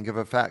when I think of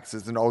a fax.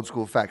 It's an old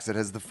school fax. It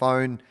has the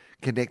phone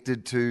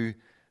connected to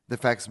the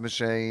fax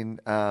machine.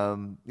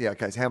 Yeah.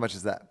 Okay. So how much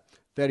is that?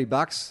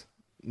 $30,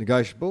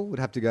 negotiable. Would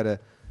have to go to.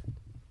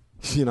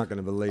 You're not going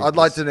to believe. I'd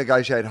like to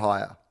negotiate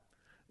higher.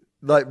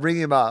 Like ring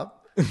him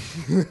up.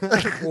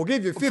 We'll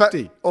give you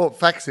 50. Or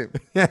fax him.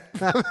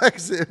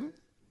 Fax him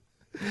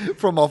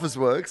from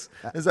Officeworks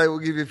and say we'll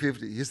give you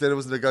 50. You said it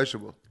was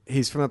negotiable.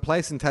 He's from a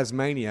place in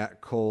Tasmania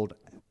called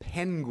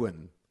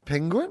Penguin.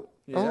 Penguin?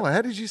 Yeah. Oh,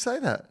 how did you say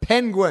that?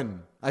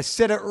 Penguin. I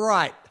said it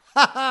right.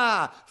 Ha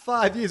ha!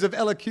 5 years of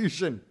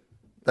elocution.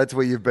 That's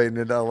where you've been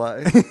in LA.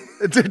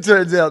 It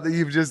turns out that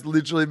you've just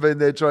literally been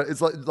there trying.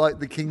 It's like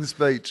the King's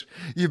Speech.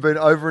 You've been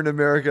over in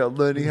America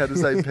learning how to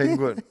say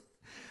penguin.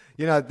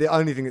 You know, the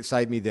only thing that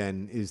saved me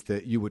then is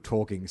that you were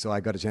talking, so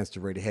I got a chance to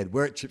read ahead.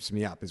 Where it chips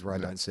me up is where I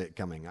don't see it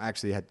coming. I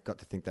actually had got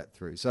to think that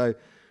through. So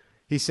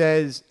he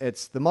says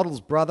it's the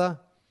model's brother.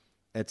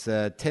 It's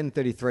a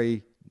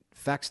 1033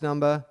 fax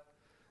number.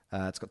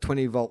 It's got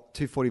 20 volt,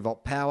 240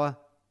 volt power.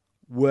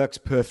 Works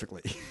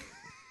perfectly.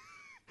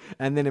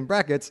 And then in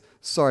brackets,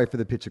 sorry for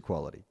the picture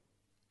quality.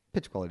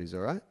 Picture quality's all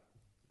right.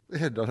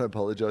 Yeah, don't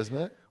apologise,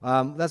 mate.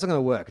 That's not going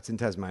to work. It's in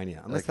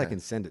Tasmania, unless they Okay. can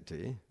send it to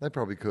you. They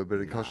probably could, but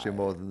it costs you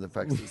more than the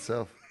fax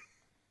itself.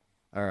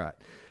 All right.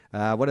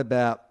 What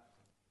about?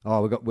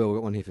 Oh, we got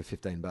one here for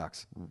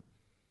 $15.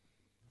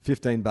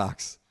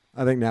 $15.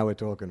 I think now we're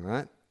talking,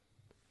 right?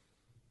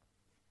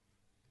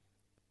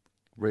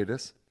 Read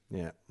us.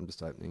 Yeah, I'm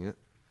just opening it.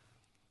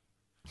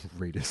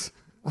 Read us.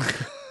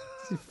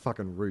 You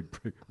fucking rude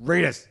prick.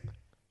 Read us.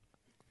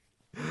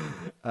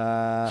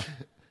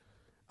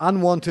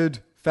 Unwanted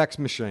fax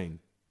machine.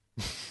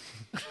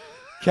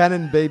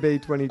 Canon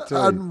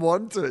BB22.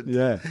 Unwanted.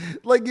 Yeah.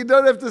 Like you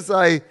don't have to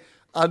say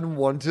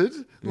unwanted.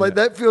 Like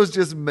that feels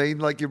just mean,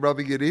 like you're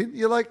rubbing it in.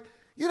 You're like,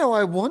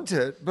 I want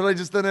it, but I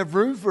just don't have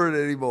room for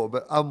it anymore.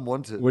 But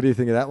unwanted. What do you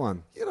think of that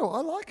one? I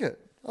like it.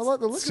 I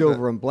like the look Silver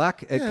of it. and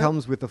black. It Yeah.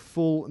 comes with a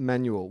full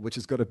manual, which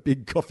has got a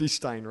big coffee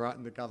stain right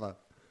in the cover.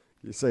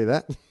 You see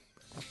that?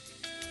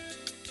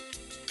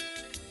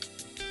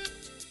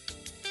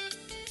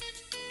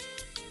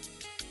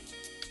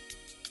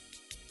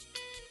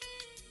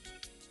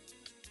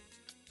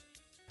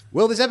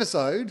 Well, this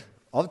episode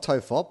of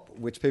TOEFOP,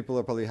 which people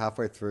are probably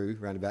halfway through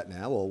round about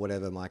now, or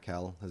whatever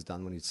Michael has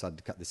done when he decided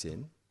to cut this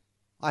in,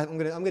 I'm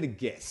gonna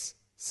guess,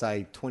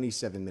 say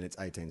 27 minutes,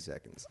 18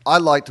 seconds. I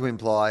like to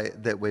imply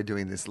that we're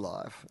doing this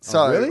live.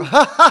 So, really?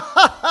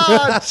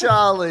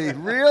 Charlie,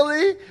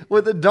 really?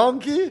 With a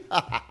donkey?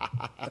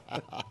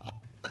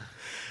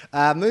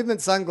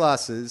 Movement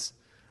sunglasses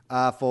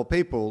are for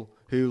people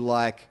who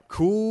like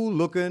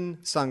cool-looking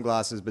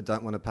sunglasses but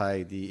don't want to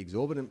pay the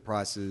exorbitant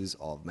prices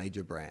of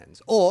major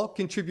brands or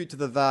contribute to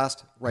the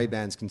vast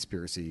Ray-Bans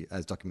conspiracy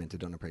as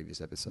documented on a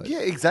previous episode. Yeah,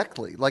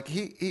 exactly. Like,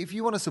 if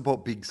you want to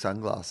support big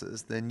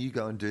sunglasses, then you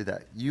go and do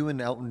that. You and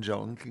Elton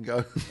John can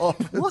go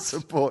off and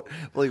support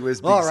while he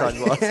wears big All right.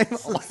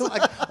 sunglasses.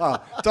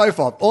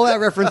 TOEFOP. All our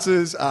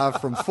references are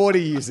from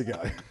 40 years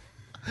ago.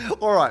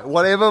 All right,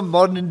 whatever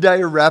modern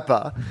day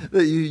rapper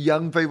that you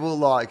young people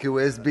like who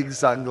wears big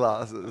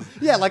sunglasses.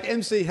 Yeah, like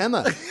MC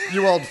Hammer,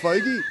 you old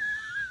fogey.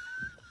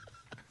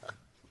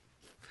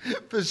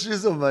 For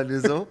shizzle, my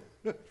nizzle.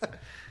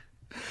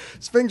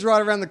 Spring's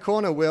right around the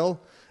corner, Will,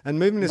 and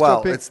movement is Well,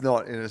 dropping. it's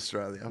not in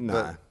Australia.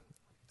 No.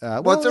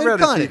 Well, it's it around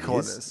a kind few of is.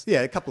 corners.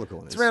 Yeah, a couple of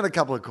corners. It's around a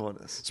couple of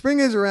corners. Spring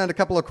is around a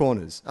couple of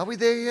corners. Are we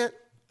there yet?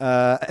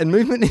 And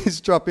Movement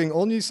is dropping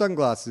all new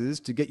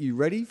sunglasses to get you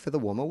ready for the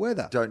warmer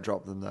weather. Don't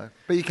drop them, though.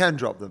 But you can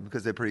drop them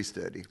because they're pretty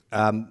sturdy.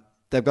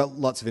 They've got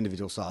lots of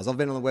individual styles. I've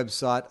been on the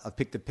website. I've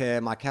picked a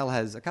pair. Michael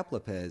has a couple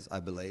of pairs, I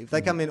believe.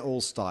 They come in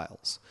all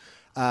styles.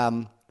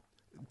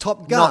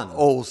 Top Gun. Not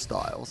all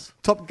styles.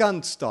 Top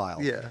Gun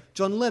style. Yeah.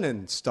 John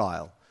Lennon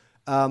style.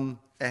 And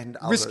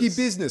Risky others.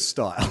 Business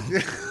style.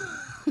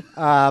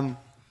 And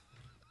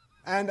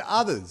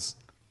others.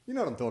 You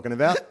know what I'm talking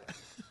about.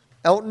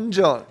 Elton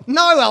John.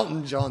 No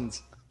Elton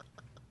Johns.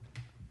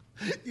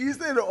 You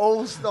said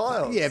all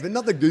styles. Yeah, but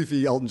not the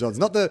goofy Elton Johns.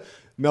 Not the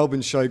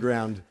Melbourne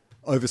Showground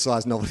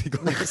oversized novelty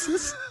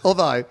glasses.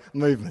 Although,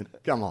 Movement,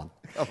 come on.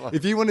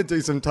 If you want to do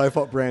some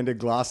TOEFOP branded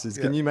glasses,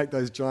 can you make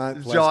those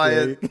giant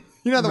Giant plastic-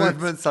 you know the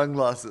movement ones?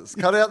 sunglasses.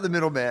 Cut out the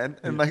middleman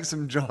and make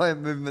some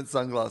giant movement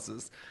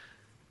sunglasses.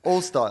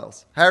 All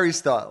styles. Harry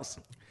Styles.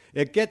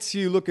 It gets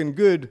you looking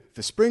good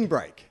for spring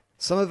break,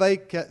 summer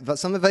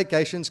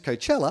vacations,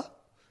 Coachella,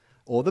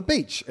 or the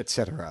beach,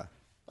 etc.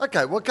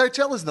 Okay, well,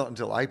 Coachella's not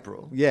until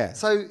April. Yeah.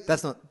 So,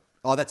 that's not.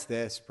 Oh, that's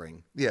their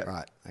spring. Yeah.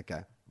 Right.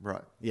 Okay.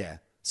 right. Yeah.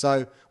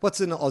 So what's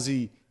an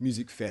Aussie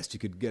music fest you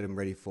could get them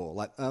ready for?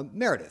 Like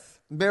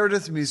Meredith,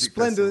 Meredith Music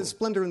Festival.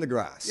 Splendor in the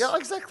Grass. Yeah,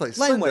 exactly.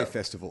 Laneway Splendor.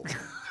 Festival.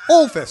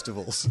 All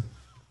festivals.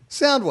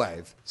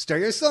 Soundwave.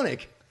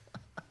 Stereosonic.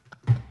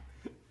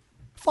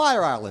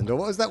 Fire Island, or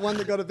what was that one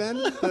that got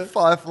abandoned?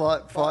 Firefly?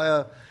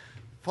 No,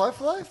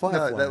 Firefly,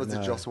 that was no.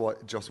 the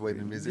Joss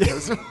Whedon Music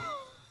Festival.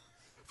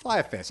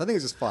 Firefest. I think it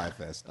was just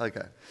Firefest.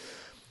 Okay.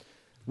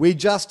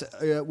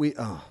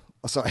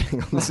 Oh, sorry,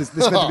 hang on. This is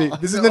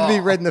meant to be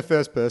read in the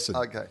first person.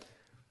 Okay.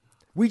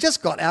 We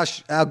just got our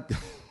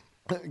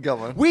Go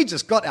on. we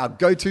just got our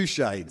go-to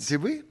shades.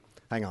 Did we?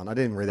 Hang on, I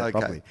didn't read that Okay,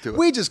 properly. do it.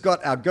 We just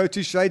got our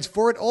go-to shades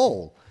for it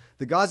all.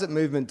 The guys at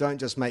Movement don't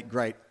just make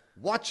great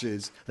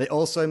watches; they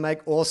also make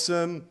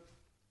awesome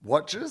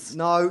Watches?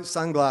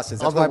 sunglasses.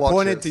 That's Other why I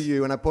pointed watches. to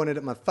you and I pointed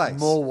at my face.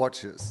 More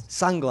watches.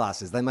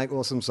 Sunglasses. They make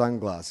awesome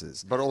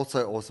sunglasses But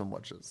also awesome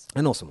watches.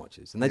 and awesome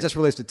watches, and they just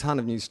released a ton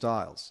of new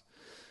styles.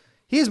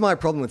 Here's my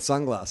problem with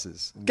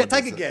sunglasses.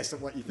 Take a guess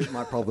at what you think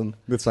my problem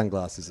with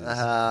sunglasses is.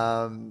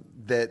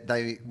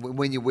 That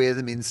when you wear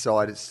them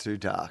inside, it's too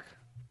dark.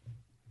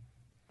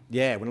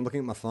 Yeah, when I'm looking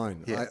at my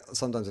phone, Yeah. I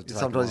sometimes have to take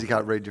them Sometimes off. you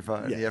can't read your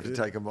phone. Yeah. You have to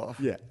take them off.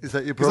 Yeah. Is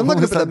that your 'Cause I'm problem not going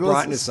to with put the sunglasses?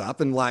 brightness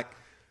up and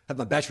have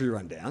my battery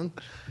run down.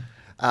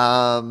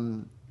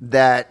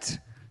 That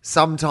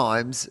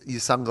sometimes your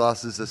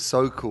sunglasses are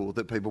so cool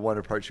that people won't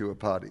approach you at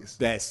parties.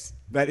 Yes,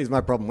 that is my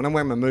problem. When I'm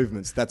wearing my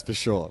movements, that's for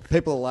sure.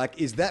 People are like,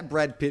 is that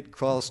Brad Pitt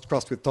crossed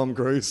with Tom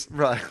Cruise?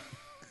 Right.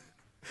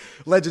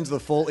 Legends of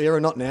the Fall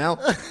era, not now.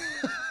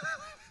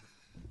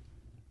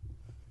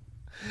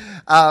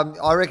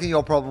 I reckon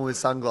your problem with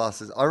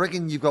sunglasses, I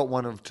reckon you've got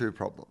one of two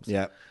problems.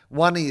 Yeah.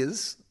 One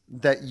is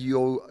that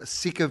you're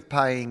sick of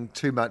paying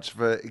too much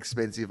for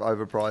expensive,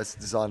 overpriced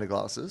designer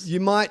glasses. You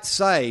might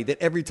say that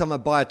every time I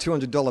buy a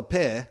 $200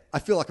 pair, I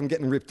feel like I'm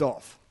getting ripped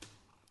off.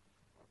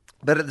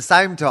 But at the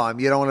same time,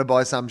 you don't want to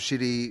buy some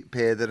shitty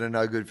pair that are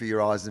no good for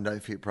your eyes and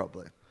don't fit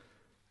properly.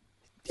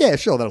 Yeah,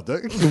 sure, that'll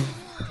do.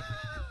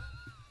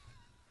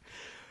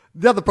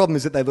 The other problem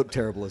is that they look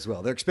terrible as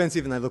well. They're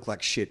expensive and they look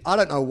like shit. I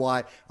don't know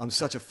why I'm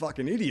such a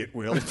fucking idiot,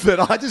 Will, but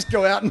I just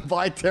go out and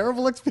buy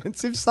terrible,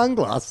 expensive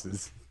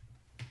sunglasses.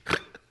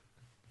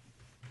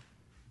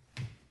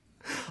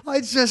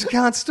 I just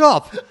can't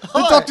stop.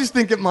 The doctors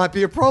think it might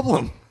be a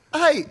problem.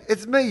 Hey,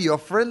 it's me, your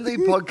friendly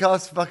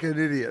podcast fucking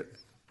idiot.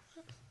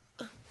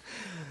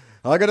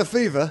 I got a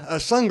fever, a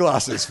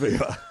sunglasses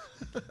fever.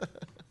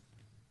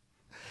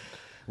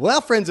 Well,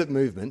 our friends at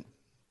Movement,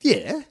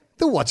 yeah,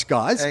 the watch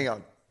guys. Hang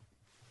on.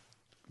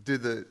 Do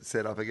the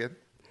setup again.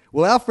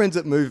 Well, our friends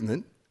at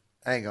Movement,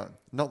 Hang on.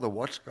 Not the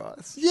watch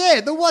guys.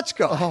 yeah, the watch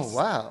guys. Oh,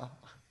 wow.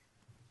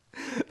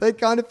 They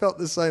kind of felt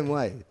the same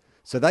way.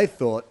 So they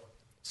thought,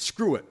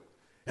 screw it.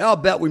 How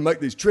about we make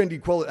these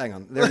trendy quality... Hang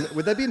on.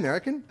 Would they be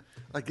American?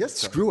 I guess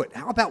so. Screw it.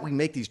 How about we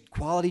make these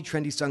quality,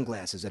 trendy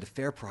sunglasses at a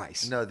fair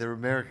price? No, they're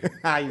American.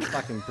 Ah, you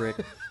fucking prick.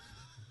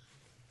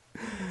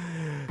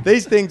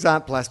 These things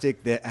aren't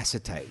plastic, they're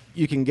acetate.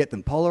 You can get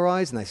them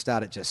polarized and they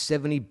start at just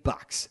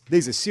 $70.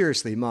 These are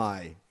seriously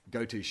my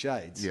go-to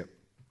shades. Yep.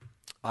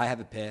 I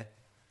have a pair,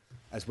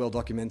 as well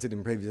documented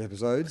in previous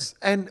episodes.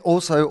 And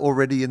also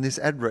already in this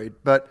ad read.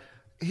 But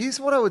here's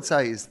what I would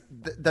say is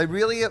they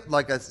really,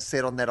 like I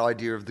said, on that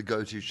idea of the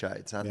go-to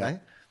shades, aren't Yeah. they?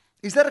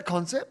 Is that a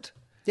concept?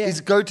 Yeah.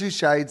 Is go-to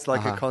shades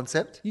like a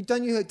concept?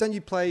 Don't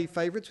you play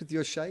favorites with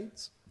your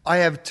shades? I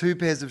have two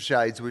pairs of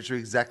shades which are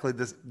exactly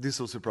this.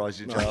 This will surprise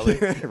you, Charlie.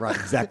 Right,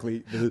 exactly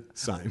the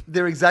same.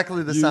 They're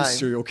exactly the You same.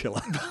 serial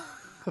killer.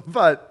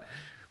 But,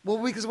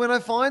 well, because when I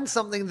find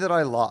something that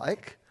I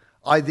like,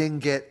 I then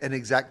get an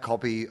exact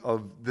copy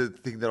of the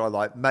thing that I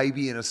like,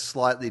 maybe in a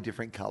slightly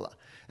different color.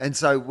 And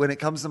so when it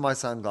comes to my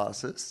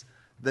sunglasses,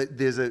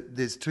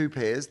 there's two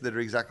pairs that are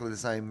exactly the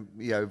same,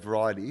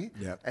 variety.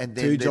 Yep. And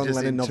then Two they're John just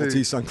Lennon in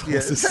novelty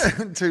sunglasses.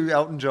 Yeah, two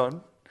Elton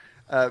John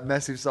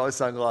massive size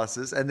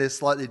sunglasses, and they're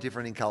slightly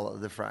different in color,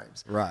 the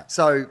frames. Right.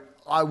 So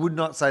I would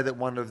not say that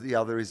one or the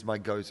other is my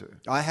go-to.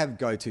 I have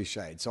go-to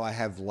shades. So I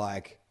have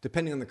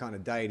depending on the kind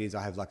of day it is,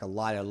 I have like a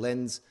lighter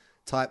lens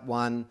type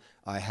one.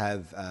 I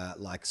have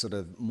like sort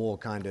of more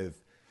kind of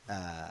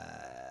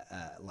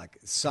like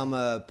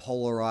summer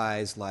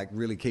polarized, like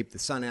really keep the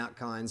sun out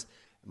kinds.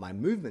 My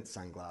Movement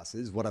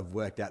sunglasses, what I've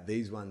worked out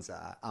these ones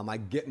are my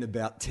getting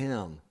about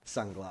town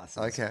sunglasses.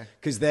 Okay.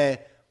 Because they're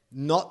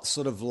not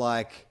sort of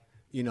like,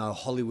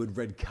 Hollywood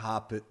red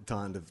carpet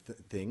kind of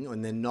thing,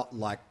 and they're not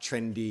like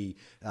trendy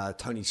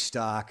Tony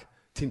Stark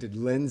tinted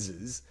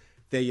lenses.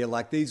 They're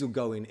like, these will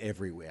go in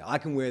everywhere. I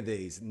can wear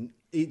these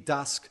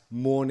dusk,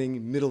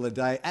 morning, middle of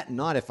the day, at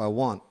night if I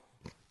want.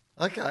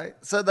 Okay,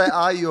 so they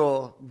are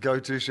your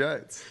go-to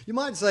shades. You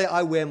might say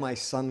I wear my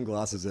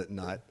sunglasses at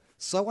night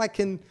so I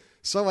can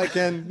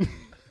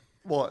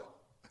What?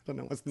 I don't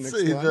know what's the next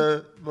See one.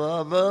 the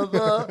blah, blah,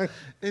 blah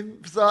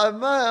inside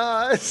my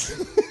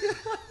eyes.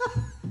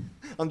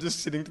 I'm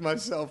just sitting to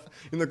myself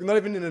not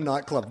even in a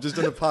nightclub, just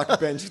on a park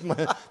bench with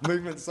my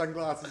Movement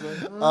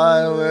sunglasses on.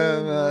 I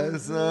wear my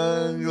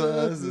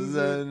sunglasses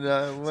at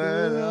night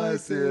when I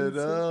sit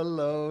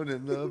alone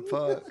in the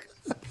park.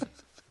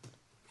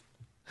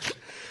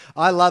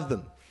 I love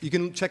them. You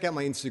can check out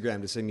my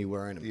Instagram to see me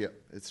wearing them. Yeah,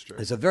 it's true.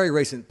 There's a very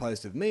recent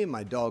post of me and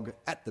my dog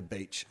at the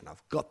beach, and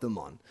I've got them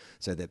on.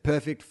 So they're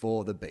perfect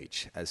for the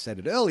beach. As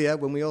stated earlier,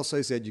 when we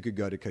also said you could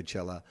go to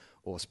Coachella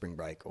or Spring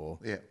Break or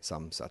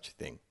some such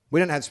thing. We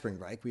don't have Spring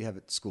Break. We have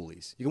it at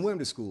schoolies. You can wear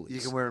them to schoolies. You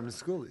can wear them to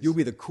schoolies. You'll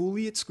be the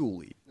coolie at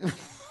schoolie.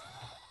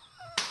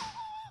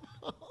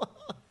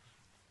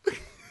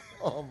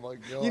 Oh my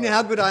God. You know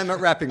how good I am at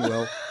rapping,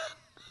 Will,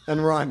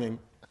 and rhyming.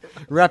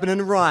 Rapping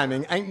and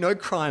rhyming ain't no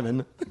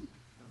criming.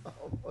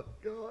 Oh my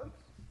God.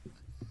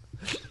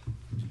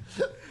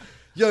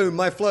 Yo,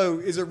 my flow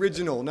is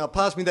original. Now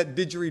pass me that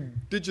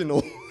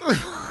didgeridoo.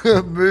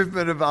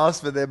 Movement have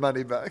asked for their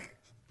money back.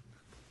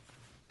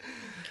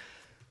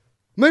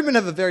 Movement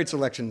have a varied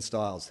selection of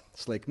styles.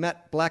 Sleek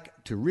matte,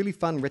 black to really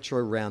fun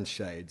retro round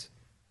shades,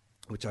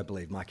 which I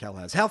believe Michael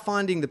has. How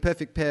finding the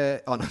perfect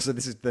pair... Oh, no, so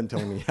this is them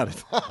telling me how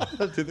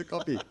to do the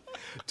copy.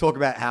 Talk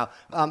about how...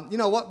 you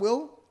know what,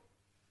 Will?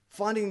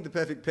 Finding the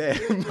perfect pair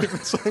of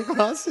Movement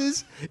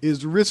sunglasses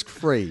is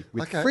risk-free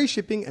with free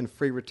shipping and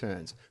free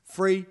returns.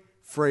 Free.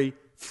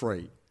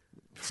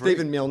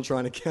 Stephen Milne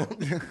trying to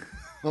count.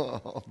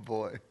 Oh,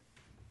 boy.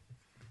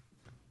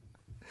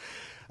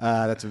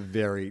 That's a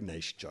very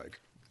niche joke.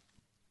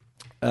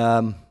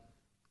 They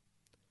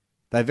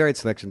varied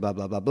selection, blah,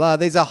 blah, blah, blah.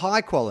 These are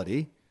high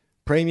quality,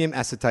 premium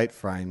acetate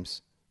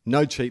frames.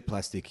 No cheap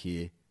plastic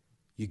here.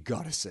 You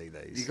got to see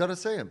these. You got to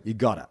see them. You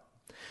got it.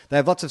 They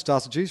have lots of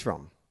styles to choose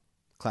from.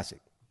 Classic,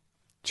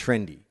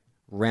 trendy,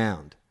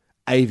 round,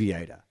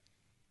 aviator.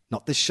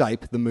 Not the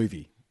shape, the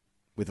movie.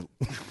 With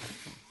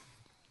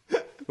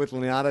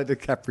Leonardo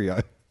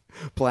DiCaprio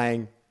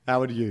playing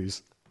Howard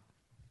Hughes.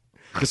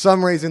 For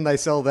some reason, they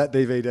sell that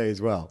DVD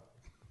as well.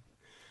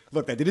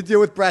 Look, they did a deal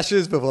with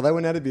Brashers before they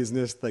went out of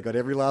business. They got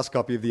every last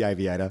copy of The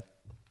Aviator.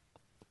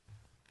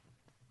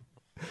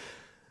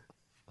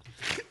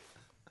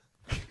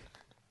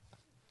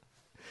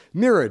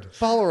 Mirrored,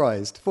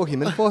 polarized for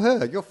him and for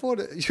her.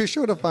 You're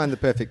sure to find the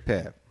perfect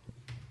pair.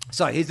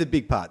 So here's the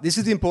big part. This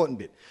is the important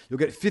bit. You'll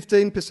get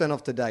 15%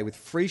 off today with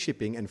free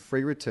shipping and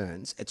free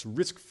returns. It's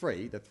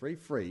risk-free, the 3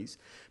 frees,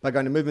 by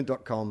going to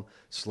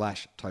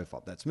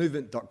movement.com/TOFOP. That's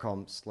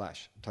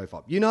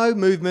movement.com/TOFOP. You know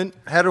Movement.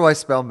 How do I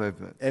spell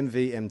movement?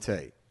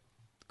 MVMT.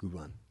 Good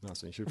one.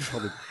 Nice one. You should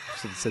have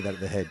said that at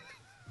the head.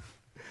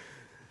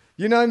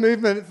 You know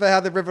Movement for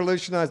how they've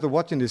revolutionised the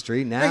watch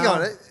industry. Now, Hang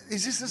on.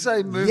 Is this the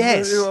same movement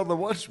Yes. on the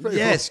watch people?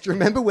 Yes. Do you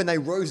remember when they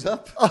rose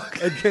up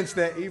against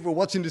their evil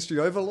watch industry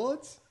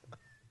overlords?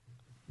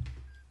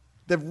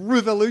 They've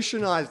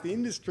revolutionised the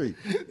industry.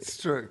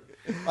 It's true.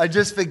 I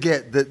just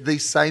forget that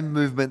these same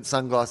movement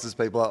sunglasses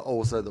people are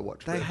also the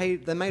watch people.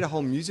 They made a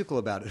whole musical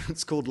about it.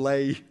 It's called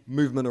Lay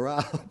Movement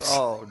Arabs.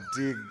 Oh,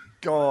 dear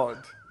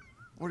God.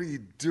 What are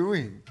you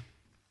doing?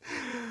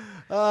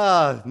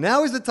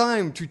 Now is the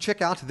time to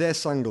check out their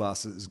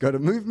sunglasses. Go to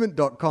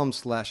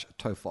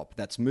movement.com/TOFOP.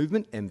 That's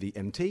movement,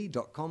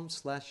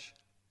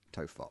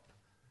 MVMT.com/TOFOP.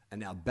 And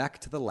now back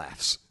to the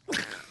laughs.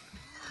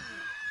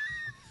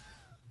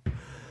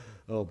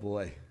 Oh,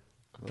 boy.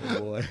 Oh,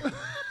 boy.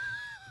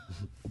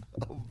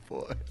 Oh,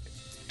 boy.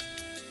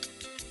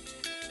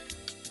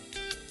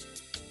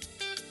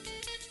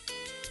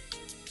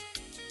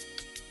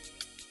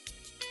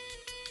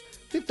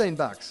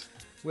 $15.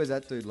 Where's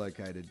that dude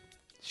located?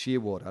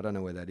 Shearwater. I don't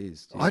know where that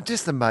is. I'm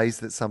just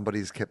amazed that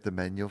somebody's kept the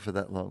manual for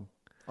that long.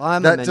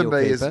 I'm that a to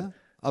manual me keeper.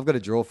 I've got a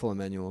drawer full of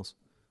manuals.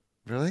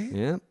 Really?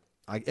 Yeah.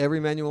 Every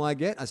manual I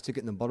get, I stick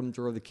it in the bottom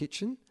drawer of the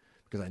kitchen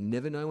because I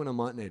never know when I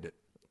might need it.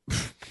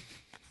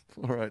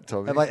 All right,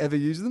 Tommy. Have I ever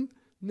used them?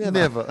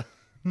 Never.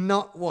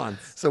 Not once.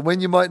 So when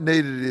you might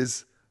need it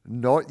is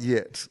not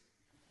yet.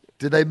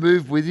 Do they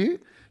move with you?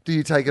 Do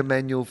you take a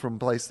manual from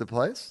place to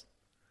place?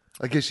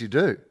 I guess you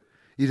do.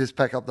 You just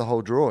pack up the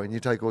whole drawer and you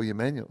take all your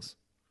manuals.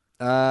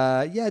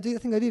 Yeah, I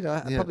think I did.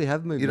 I probably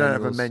have moved. You don't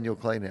manuals. have a manual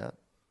clean out?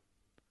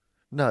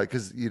 No,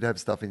 because you'd have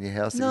stuff in your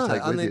house that No, you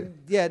take with you.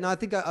 yeah, no. I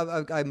think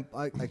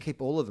I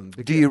keep all of them.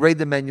 Do you read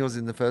the manuals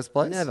in the first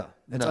place? Never.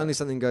 It's only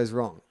something goes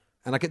wrong,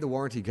 and I get the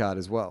warranty card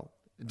as well.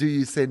 Do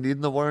you send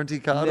in the warranty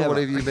card Never. or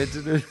whatever you meant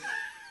to do?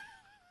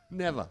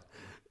 Never.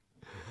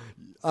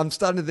 I'm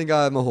starting to think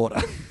I'm a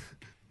hoarder.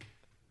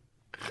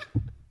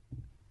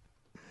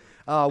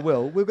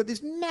 Will, we've got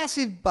this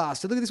massive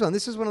bastard. Look at this one.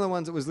 This is one of the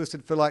ones that was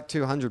listed for like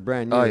 200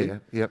 brand new. Oh, yeah.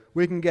 Yep.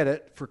 We can get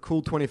it for a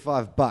cool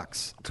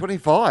 $25.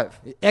 25.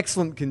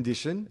 Excellent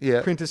condition.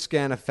 Yeah. Printer,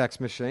 scanner, fax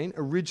machine.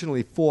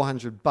 Originally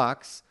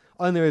 $400.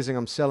 Only reason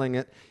I'm selling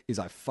it is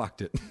I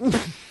fucked it.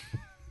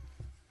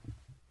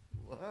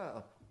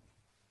 Wow.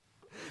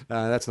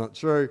 No, that's not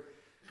true.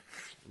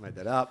 I made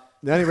that up.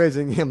 The only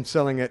reason I'm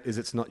selling it is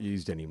it's not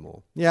used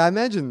anymore. Yeah, I'm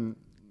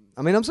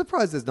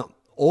surprised there's not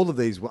all of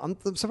these. I'm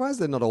surprised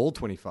they're not all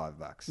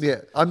 $25.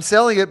 Yeah, I'm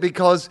selling it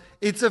because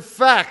it's a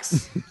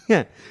fax.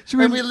 Yeah.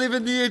 And we live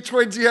in the year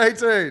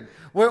 2018.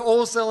 We're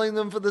all selling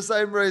them for the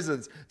same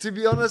reasons. To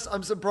be honest,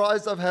 I'm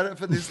surprised I've had it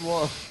for this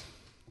long.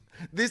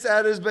 This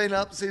ad has been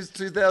up since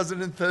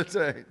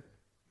 2013.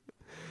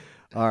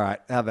 All right,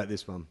 how about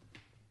this one?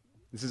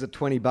 This is a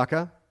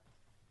 $20.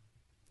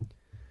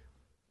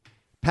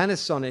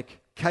 Panasonic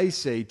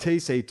KC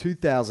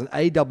TC2000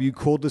 AW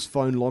cordless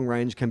phone long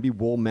range can be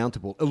wall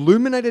mountable.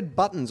 Illuminated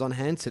buttons on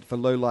handset for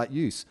low light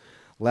use.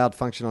 Loud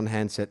function on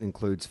handset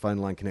includes phone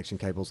line connection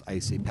cables,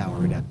 AC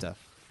power adapter.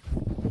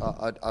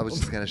 I was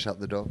just going to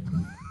shut the door.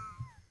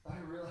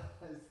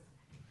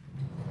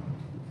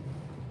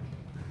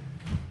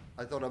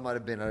 I thought I might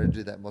have been able to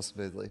do that more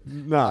smoothly.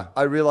 No.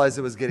 I realised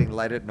it was getting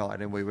late at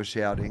night and we were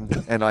shouting,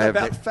 and I have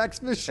About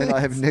fax machines. and I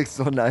have next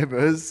door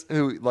neighbours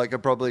who are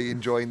probably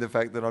enjoying the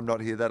fact that I'm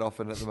not here that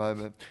often at the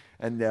moment,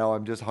 and now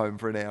I'm just home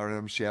for an hour and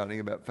I'm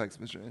shouting about fax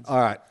machines. All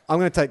right, I'm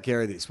going to take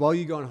care of this. While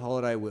you go on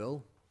holiday,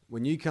 Will,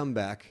 when you come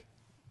back,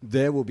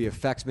 there will be a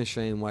fax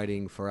machine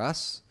waiting for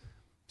us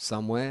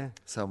somewhere.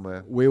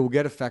 We will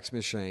get a fax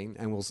machine,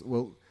 and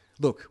we'll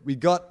look. We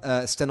got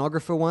a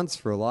stenographer once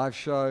for a live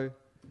show.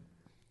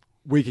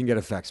 We can get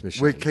a fax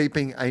machine. We're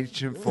keeping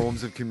ancient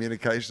forms of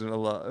communication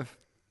alive.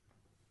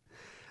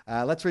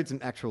 Let's read some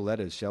actual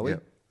letters, shall we? Yeah.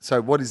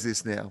 So what is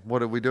this now?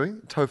 What are we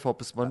doing? TOEFOP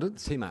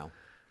respondents? T-mail.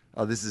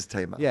 Oh, this is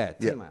T-mail. Yeah,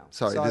 T-mail.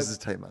 Sorry, So- this is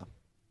T-mail.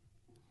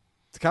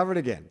 To cover it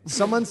again,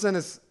 someone sent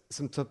us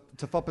some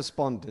TOEFOP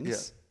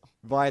respondents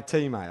via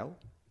T-mail.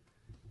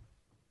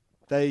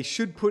 They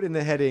should put in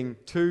the heading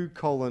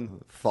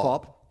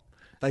 2:FOP.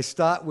 They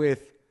start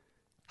with,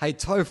 "Hey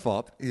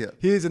TOEFOP, Yeah.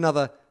 here's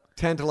another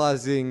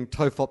tantalising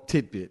TOEFOP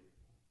tidbit."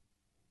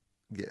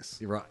 Yes.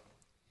 You're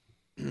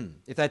right.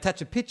 If they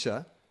attach a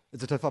picture,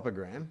 it's a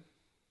TOEFOPogram.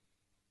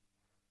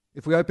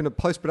 If we open a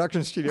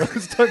post-production studio,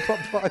 it's TOEFOP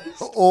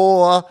Post.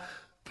 Or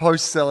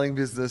post-selling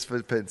business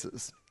for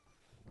pencils.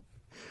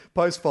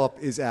 Post-FOP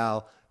is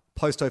our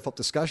post-TOEFOP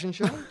discussion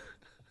show.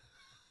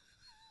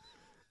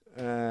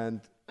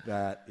 And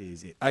that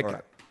is it. Okay.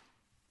 right.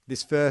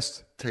 This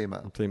first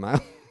T-mail. T-mail,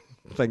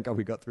 thank God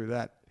we got through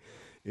that,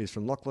 is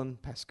from Lachlan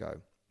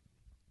Pascoe.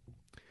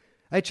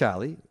 "Hey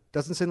Charlie,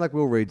 doesn't seem like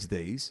Will reads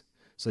these,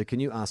 so can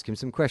you ask him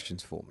some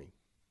questions for me?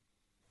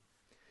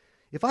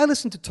 If I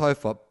listen to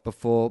TOEFOP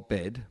before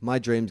bed, my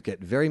dreams get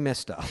very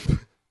messed up.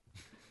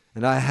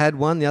 And I had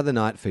one the other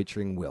night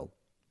featuring Will.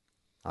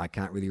 I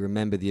can't really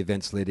remember the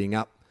events leading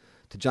up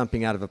to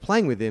jumping out of a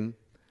plane with him,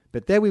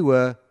 but there we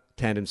were,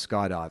 tandem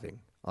skydiving.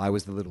 I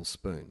was the little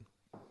spoon."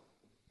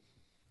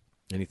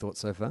 Any thoughts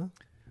so far?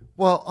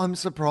 Well, I'm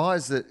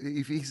surprised that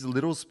if he's a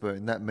little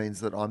spoon, that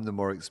means that I'm the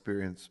more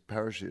experienced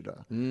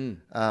parachuter.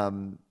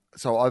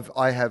 So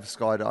I have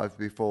skydived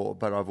before,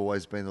 but I've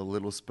always been the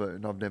little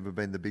spoon. I've never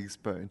been the big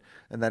spoon.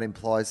 And that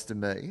implies to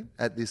me,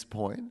 at this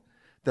point,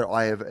 that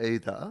I have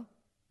either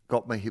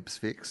got my hips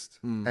fixed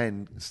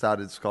and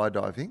started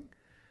skydiving.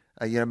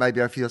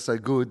 Maybe I feel so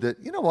good that,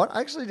 you know what,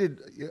 I actually did.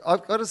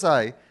 I've got to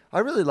say, I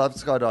really loved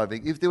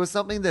skydiving. If there was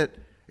something that,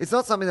 it's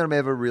not something that I'm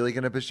ever really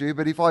going to pursue,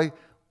 but if I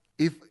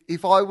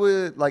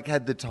were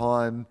had the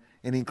time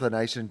and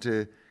inclination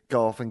to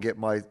go off and get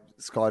my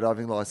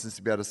skydiving license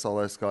to be able to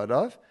solo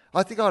skydive,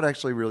 I think I'd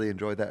actually really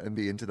enjoy that and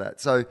be into that.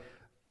 So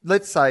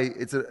let's say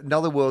it's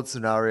another world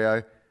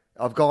scenario.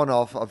 I've gone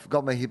off, I've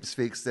got my hips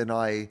fixed, and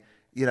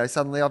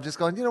suddenly I've just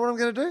gone, you know what I'm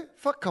going to do?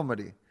 Fuck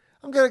comedy.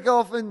 I'm going to go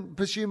off and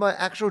pursue my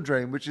actual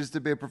dream, which is to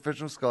be a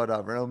professional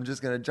skydiver. And I'm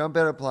just going to jump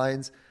out of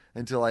planes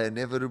until I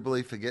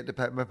inevitably forget to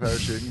pack my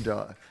parachute and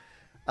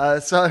die.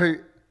 So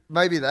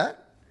maybe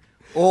that.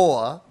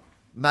 Or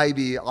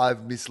maybe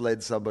I've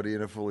misled somebody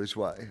in a foolish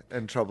way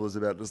and trouble is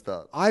about to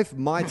start.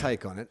 My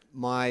take on it,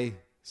 my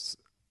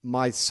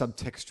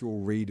subtextual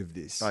read of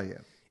this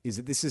is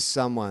that this is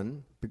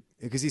someone,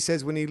 because he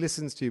says when he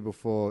listens to you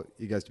before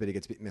he goes to bed, he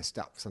gets a bit messed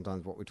up,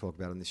 sometimes what we talk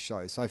about on this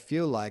show. So I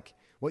feel like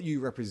what you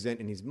represent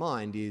in his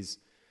mind is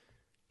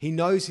he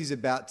knows he's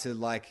about to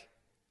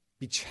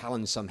be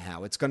challenged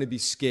somehow. It's going to be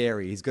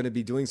scary. He's going to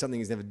be doing something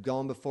he's never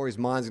gone before. His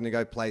mind's going to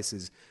go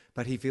places,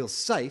 but he feels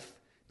safe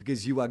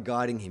because you are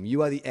guiding him.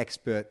 You are the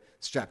expert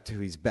strapped to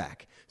his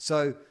back.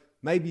 So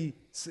maybe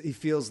he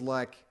feels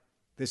like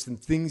there's some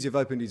things you've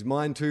opened his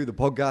mind to, the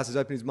podcast has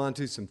opened his mind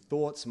to, some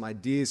thoughts, some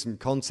ideas, some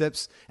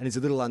concepts, and he's a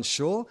little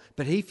unsure,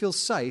 but he feels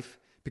safe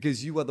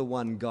because you are the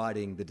one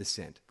guiding the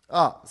descent.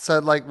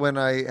 So when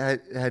I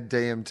had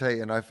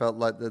DMT and I felt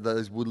like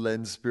those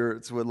woodland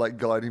spirits were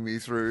guiding me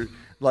through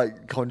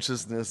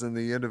consciousness in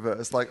the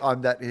universe,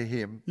 I'm that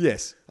him.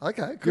 Yes.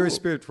 Okay, cool. You're a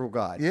spiritual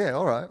guide. Yeah,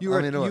 all right. You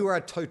are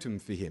a totem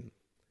for him.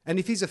 And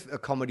if he's a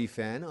comedy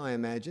fan, I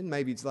imagine,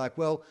 maybe it's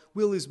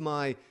Will is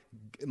my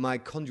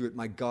conduit,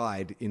 my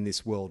guide in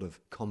this world of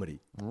comedy.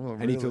 Oh,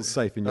 and he feels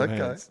safe in your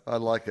hands. I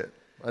like it.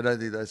 I don't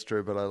think that's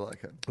true, but I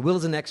like it. Will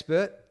is an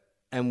expert,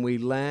 and we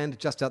land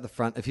just out the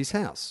front of his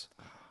house.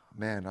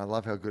 Man, I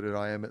love how good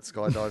I am at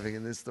skydiving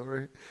in this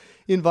story.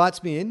 He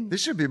invites me in.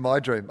 This should be my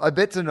dream. I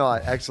bet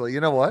tonight, actually, you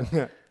know what?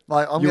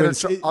 I'm going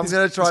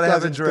to try to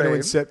have a dream.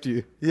 Going to incept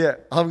you. Yeah,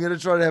 I'm going to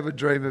try to have a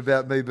dream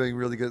about me being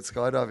really good at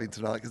skydiving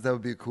tonight because that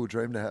would be a cool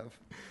dream to have.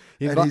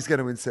 And he's going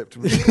to incept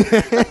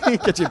me.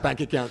 Get your bank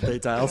account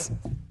details.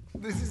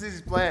 This is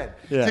his plan,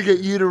 Yeah. to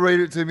get you to read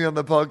it to me on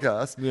the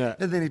podcast. Yeah.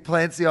 And then he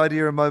plants the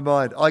idea in my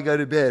mind. I go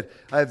to bed.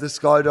 I have the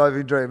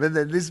skydiving dream. And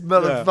then this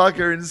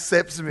motherfucker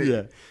incepts me.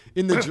 Yeah.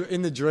 In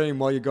the dream,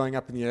 while you're going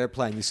up in the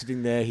airplane, you're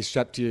sitting there, he's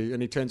strapped to you,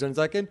 and he turns around and he's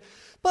like, and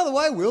by the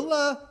way, Will,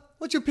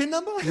 what's your PIN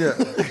number? Yeah.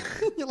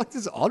 You're like,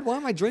 this is odd. Why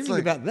am I dreaming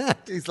about that?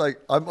 He's like,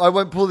 I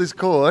won't pull this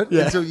cord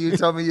until you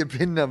tell me your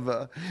PIN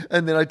number.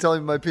 And then I tell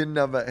him my PIN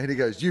number, and he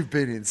goes, you've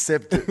been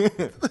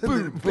incepted.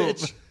 Boom,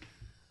 bitch.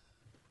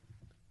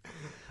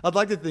 I'd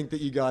like to think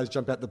that you guys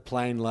jump out the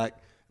plane like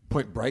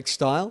Point Break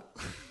style.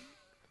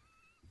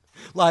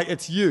 Like,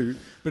 it's you,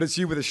 but it's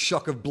you with a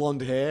shock of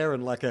blonde hair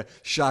and like a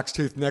shark's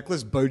tooth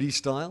necklace, Bodhi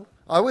style.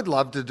 I would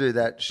love to do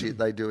that shit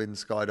they do in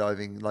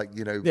skydiving, like,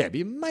 you know. Yeah, it'd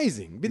be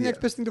amazing. Be the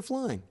next best thing to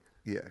flying.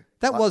 Yeah.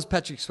 That was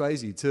Patrick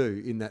Swayze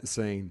too in that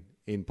scene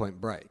in Point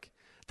Break.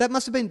 That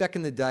must have been back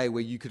in the day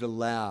where you could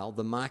allow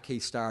the marquee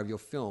star of your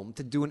film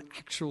to do an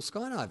actual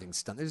skydiving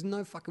stunt. There's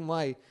no fucking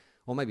way.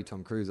 Or maybe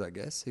Tom Cruise, I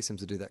guess. He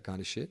seems to do that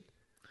kind of shit.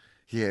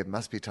 Yeah, it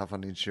must be tough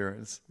on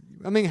insurance.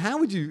 I mean, how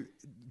would you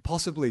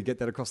possibly get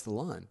that across the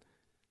line?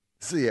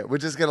 So yeah, we're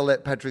just going to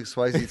let Patrick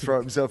Swayze throw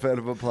himself out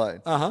of a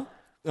plane. Uh-huh.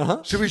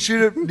 Uh-huh. Should we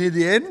shoot it near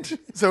the end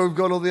so we've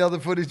got all the other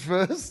footage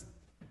first?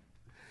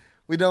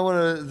 We don't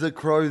want to The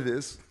Crow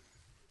this.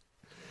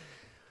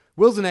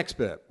 Will's an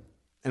expert,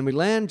 and we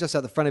land just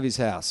at the front of his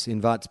house. He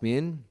invites me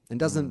in and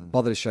doesn't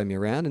bother to show me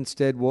around,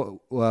 instead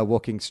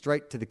walking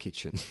straight to the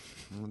kitchen.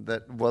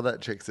 That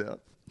checks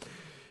out.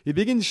 He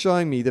begins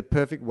showing me the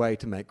perfect way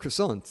to make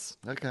croissants.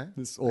 Okay.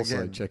 This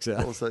also checks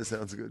out. Also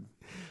sounds good.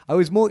 I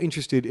was more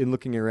interested in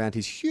looking around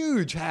his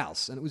huge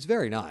house, and it was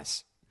very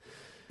nice.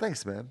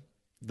 Thanks, man.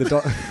 The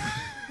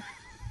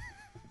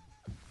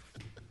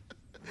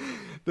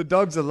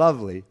dogs are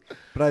lovely,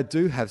 but I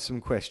do have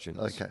some questions.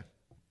 Okay.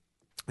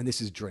 And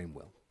this is Dream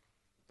Will.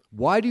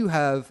 Why do you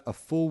have a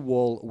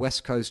full-wall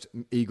West Coast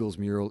Eagles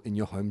mural in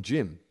your home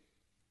gym?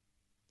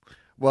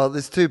 Well,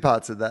 there's two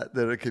parts of that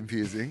are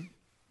confusing.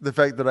 The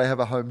fact that I have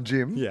a home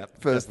gym,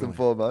 first and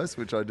foremost,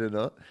 which I do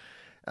not.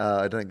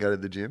 I don't go to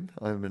the gym.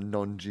 I'm a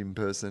non-gym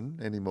person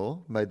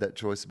anymore. Made that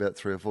choice about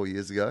 3 or 4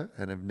 years ago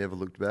and have never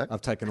looked back.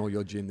 I've taken all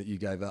your gym that you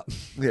gave up.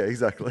 Yeah,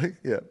 exactly.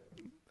 Yeah.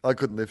 I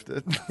couldn't lift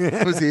it.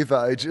 I was here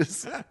for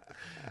ages.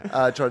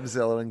 Tried to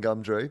sell it on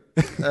Gumtree.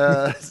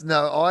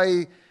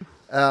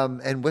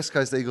 And West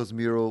Coast Eagles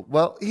mural.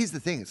 Well, here's the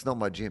thing. It's not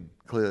my gym.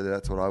 Clearly,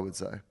 that's what I would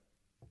say.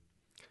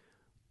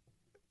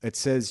 It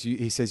says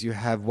he says you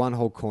have one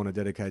whole corner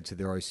dedicated to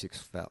the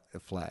 06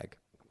 flag.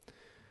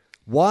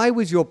 Why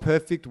was your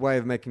perfect way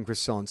of making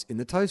croissants in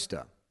the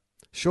toaster?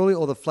 Surely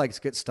all the flakes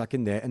get stuck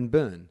in there and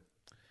burn.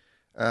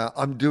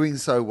 I'm doing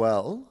so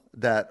well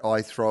that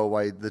I throw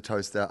away the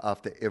toaster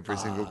after every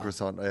single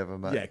croissant I ever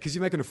make. Yeah, because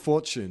you're making a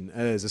fortune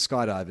as a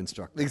skydive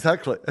instructor.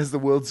 Exactly. As the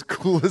world's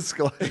coolest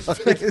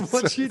skydiver.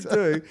 What you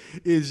do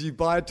is you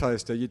buy a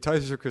toaster, you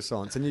toast your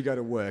croissants, and you go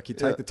to work. You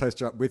take the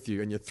toaster up with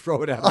you and you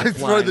throw it out. I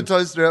throw the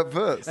toaster out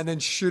first. And then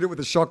shoot it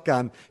with a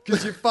shotgun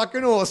because you're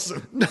fucking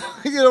awesome.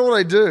 You know what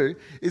I do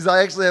is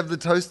I actually have the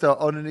toaster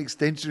on an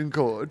extension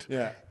cord.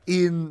 Yeah.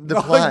 In the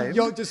plane.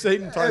 You're just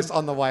eating toast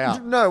on the way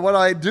up. No, what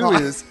I do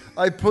is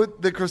I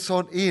put the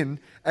croissant in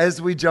as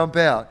we jump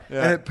out,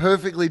 and it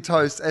perfectly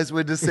toasts as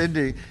we're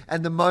descending.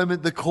 And the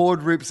moment the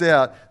cord rips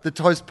out, the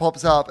toast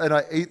pops up, and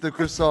I eat the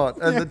croissant,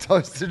 and the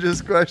toaster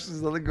just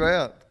crashes on the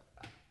ground.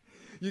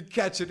 You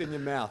catch it in your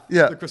mouth.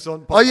 Yeah. The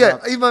croissant pops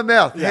up. In my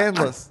mouth, Yeah.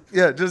 handless.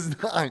 Yeah, just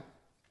that's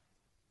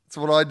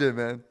what I do,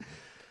 man.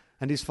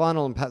 And his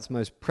final and perhaps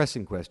most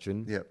pressing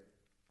question. Yeah.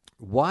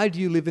 Why do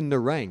you live in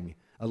Nerang,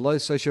 a low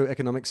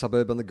socioeconomic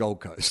suburb on the Gold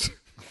Coast?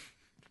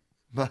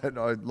 Mate,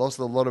 I lost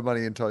a lot of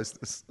money in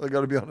toasters. I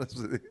got to be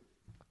honest with you.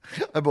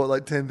 I bought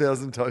like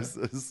 10,000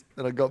 toasters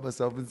and I got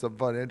myself in some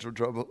financial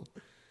trouble.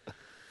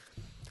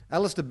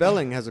 Alistair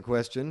Belling has a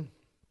question.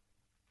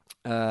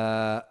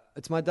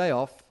 It's my day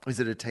off. Is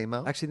it a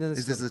team-up? Actually, no,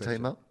 Is this a question.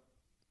 team-up?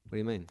 What do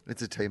you mean?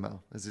 It's a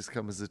team-up. Has this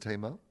come as a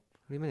team-up? What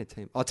do you mean a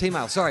team? Oh,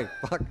 team-mail. Sorry.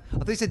 Fuck. I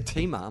thought you said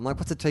teamer. I'm like,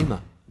 what's a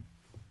teamer?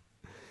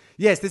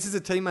 Yes, this is a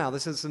team-mail.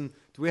 This is some...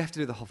 Do we have to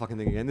do the whole fucking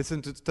thing again? This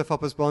is to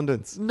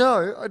correspondence.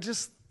 No, I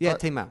just... Yeah,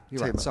 team-mail.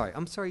 You're right. team-up. Sorry.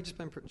 I'm sorry. Just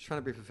been trying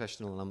to be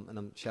professional and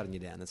I'm shouting you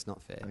down. That's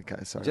not fair.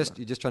 Okay, sorry.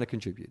 You're just trying to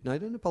contribute. No,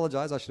 don't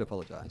apologise. I should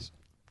apologise.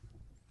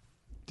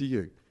 To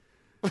you.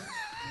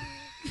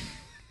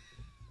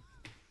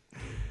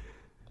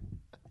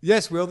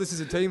 Yes, Will, this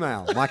is a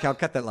team-mail. Mike, I'll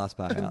cut that last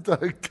part out.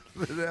 Don't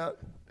cut it out.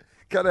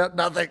 Cut out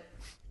nothing.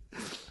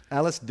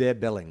 Alistair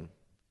Belling.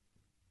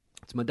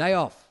 It's my day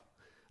off.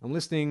 I'm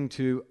listening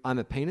to I'm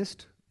a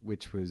Penist,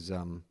 which was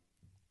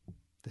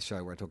the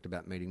show where I talked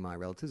about meeting my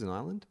relatives in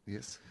Ireland.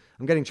 Yes.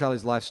 I'm getting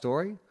Charlie's life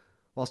story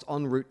whilst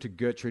en route to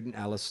Gertrude and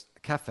Alice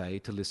Cafe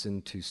to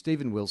listen to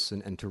Stephen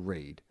Wilson and to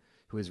read,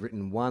 who has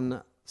written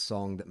one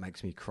song that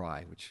makes me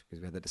cry, because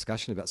we had that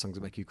discussion about songs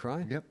that make you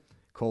cry. Yep.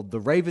 Called The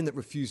Raven That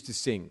Refused to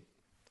Sing.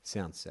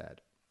 Sounds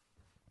sad.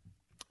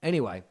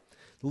 Anyway,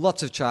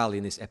 lots of Charlie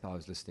in this ep I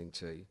was listening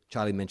to.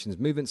 Charlie mentions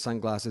movement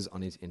sunglasses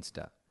on his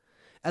Insta.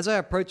 As I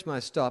approach my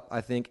stop,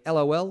 I think,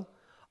 LOL,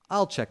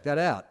 I'll check that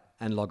out,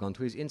 and log on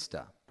to his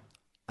Insta.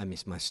 I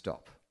miss my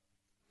stop.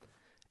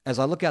 As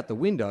I look out the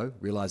window,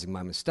 realizing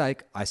my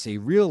mistake, I see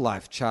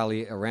real-life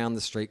Charlie around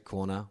the street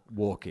corner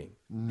walking.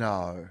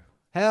 No.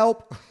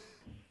 Help!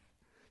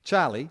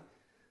 Charlie,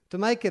 to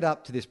make it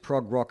up to this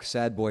prog rock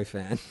sad boy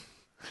fan,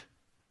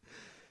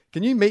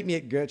 can you meet me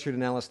at Gertrude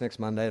and Alice next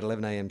Monday at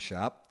 11 a.m.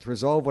 sharp to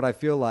resolve what I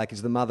feel like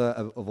is the mother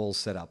of all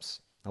setups?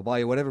 I'll buy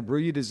you whatever brew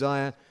you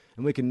desire,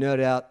 and we can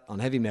nerd out on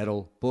heavy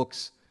metal,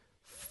 books,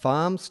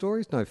 fam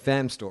stories? No,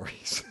 fam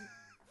stories.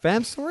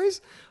 Fam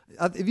stories?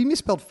 Have you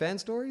misspelled fan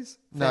stories?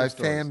 No,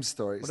 fam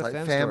stories. What are Like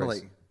fam family.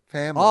 stories?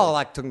 Family. Oh,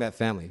 like talking about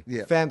family.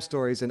 Yeah. Fam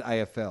stories and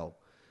AFL.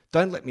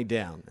 Don't let me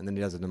down. And then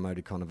he does an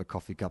emoticon of a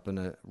coffee cup and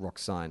a rock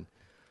sign.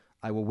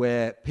 I will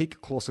wear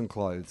peak Clawson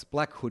clothes,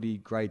 black hoodie,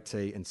 grey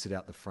tee, and sit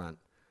out the front.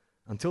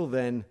 Until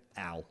then,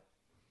 ow.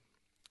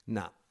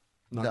 Nah.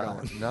 Not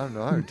going.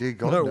 No, dear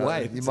God, No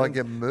way. You might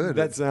get murdered.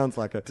 That sounds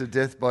like a... to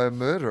death by a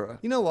murderer.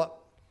 You know what?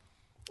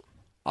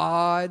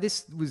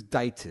 This was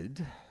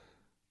dated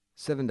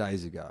 7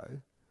 days ago.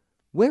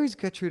 Where is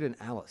Gertrude and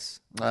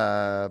Alice? Is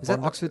that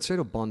Oxford Street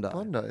or Bondi?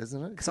 Bondi,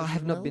 isn't it? Because I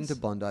have not been to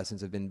Bondi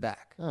since I've been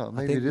back. Oh, I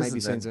maybe think it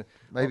isn't. since Then.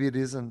 Maybe it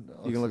isn't.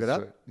 You can look it up?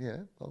 Street. Yeah,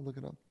 I'll look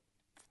it up.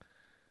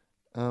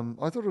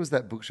 I thought it was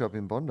that bookshop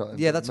in Bondi.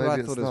 Yeah, that's what I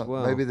maybe thought it's as not.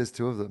 well. Maybe there's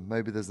two of them.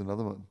 Maybe there's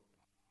another one.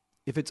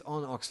 If it's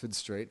on Oxford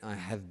Street, I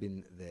have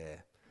been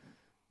there.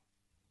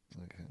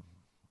 Okay.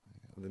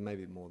 There may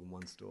be more than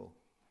one store.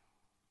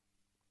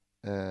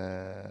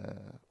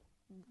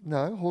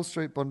 No, Hall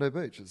Street, Bondi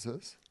Beach, it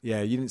says.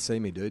 Yeah, you didn't see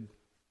me, dude.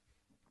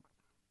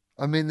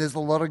 I mean, there's a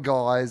lot of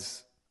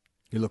guys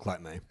You look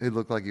like me. who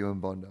look like you in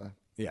Bondi.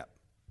 Yeah.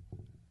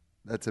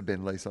 That's a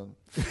Ben Lee song.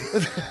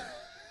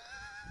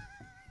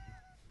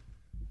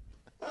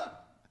 I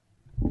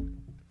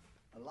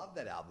love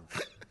that album.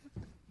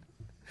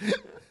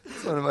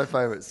 It's one of my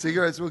favourites.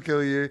 Cigarettes Will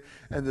Kill You,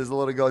 and there's a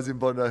lot of guys in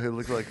Bondi who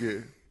look like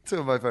you. Two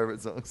of my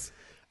favourite songs.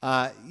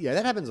 Yeah,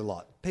 that happens a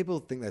lot. People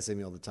think they see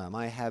me all the time.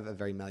 I have a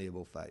very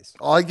malleable face.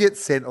 I get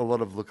sent a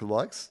lot of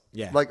lookalikes.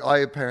 Yeah. Like, I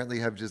apparently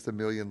have just 1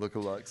 million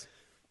lookalikes.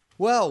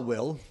 Well,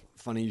 Will,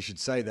 funny you should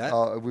say that.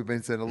 Have we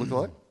been sent a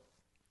lookalike?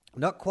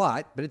 Not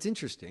quite, but it's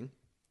interesting.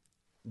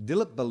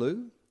 Dilip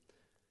Baloo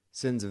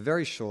sends a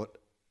very short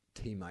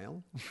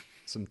T-mail,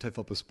 some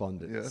Tofop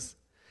respondents. Yes.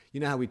 You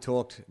know how we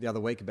talked the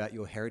other week about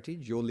your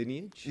heritage, your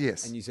lineage?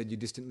 Yes. And you said you're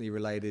distantly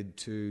related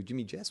to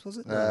Jimmy Jess, was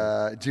it?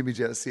 Jimmy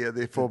Jess, yeah,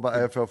 the former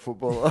AFL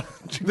footballer.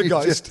 Jimmy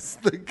Ghost. Jess,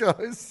 the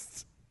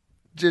Ghost.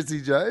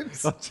 Jesse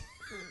James.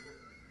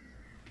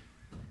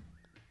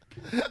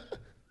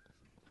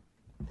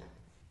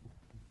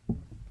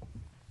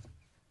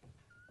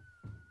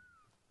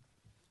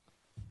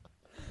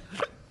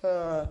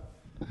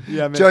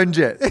 Yeah, man. Joan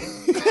Jett.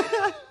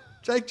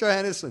 Jake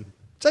Johannesson.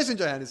 Jason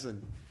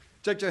Johannesson.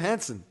 Jake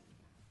Johansson.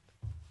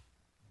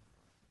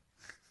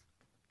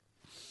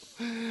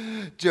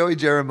 Joey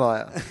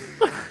Jeremiah.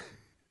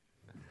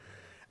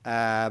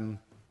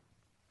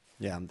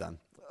 Yeah, I'm done.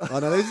 Oh,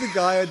 no, who's the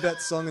guy who had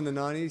that song in the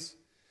 90s?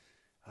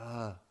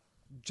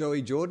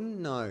 Joey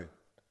Jordan? No.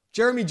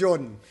 Jeremy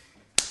Jordan.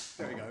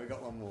 There we go, we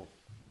got one more.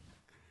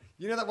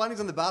 You know that one? He's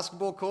on the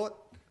basketball court.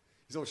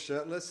 He's all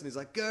shirtless and he's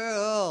like,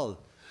 girl,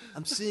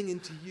 I'm singing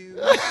to you.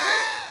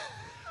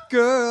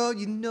 Girl,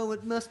 you know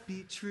it must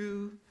be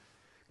true.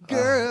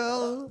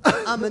 Girl,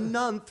 I'm a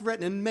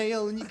non-threatening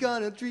male and you're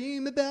gonna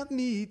dream about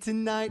me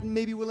tonight and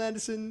maybe Will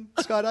Anderson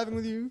skydiving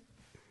with you.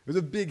 It was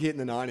a big hit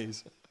in the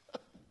 90s.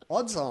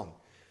 Odd song.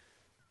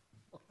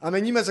 I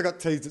mean, you must have got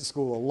teased at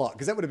school a lot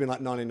because that would have been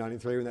like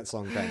 1993 when that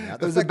song came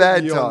out. It was a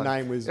bad your time.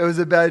 Name was... It was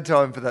a bad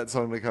time for that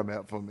song to come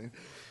out for me.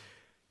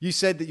 You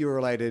said that you were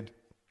related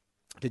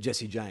to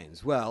Jesse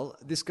James. Well,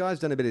 this guy's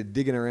done a bit of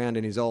digging around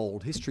in his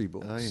old history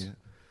books. Oh, yeah.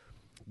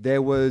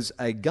 There was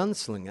a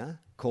gunslinger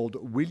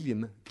called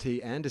William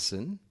T.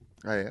 Anderson,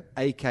 Oh, yeah.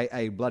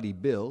 a.k.a. Bloody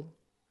Bill.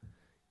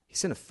 He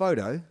sent a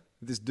photo of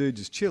this dude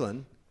just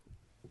chilling.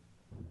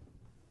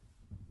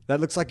 That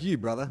looks like you,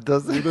 brother.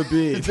 Does it? With a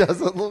beard. It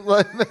doesn't look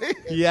like me.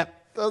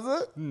 Yep.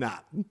 Does it? Nah.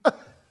 I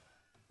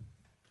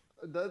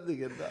don't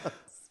think it does.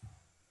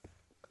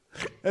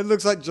 It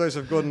looks like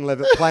Joseph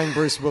Gordon-Levitt playing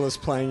Bruce Willis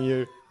playing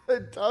you.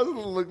 It doesn't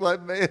look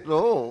like me at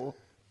all.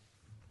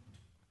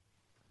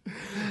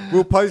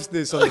 We'll post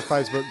this on the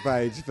Facebook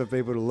page for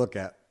people to look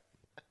at.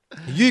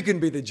 You can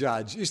be the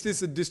judge. Is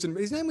this a distant...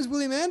 His name was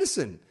William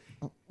Anderson.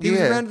 He was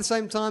Yeah. around at the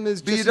same time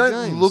as But Jesse you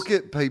don't James. look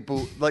at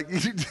people like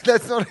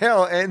that's not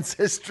how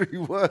ancestry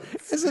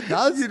works. Yes, it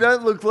does. You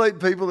don't look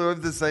like people who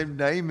have the same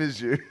name as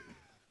you.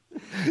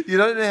 You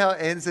don't know how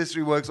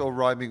ancestry works or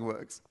rhyming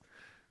works.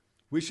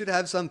 We should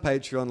have some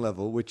Patreon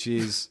level, which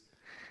is...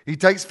 He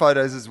takes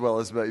photos as well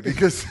as me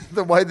because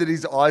the way that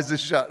his eyes are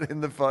shut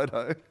in the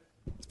photo.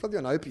 It's probably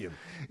on opium.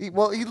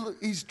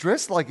 He's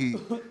dressed like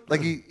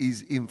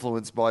he's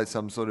influenced by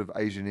some sort of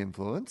Asian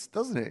influence,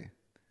 doesn't he?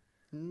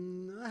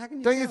 How can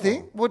you Don't you tell?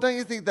 think? Well, don't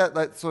you think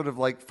that sort of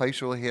like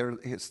facial hair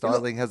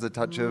styling has a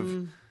touch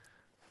of?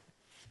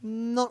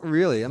 Not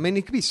really. I mean,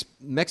 he could be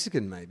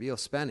Mexican maybe or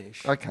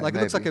Spanish. Okay, like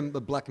it looks like maybe.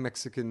 a black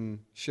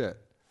Mexican shirt.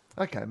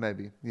 Okay,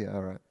 maybe. Yeah,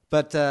 all right.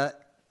 But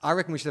I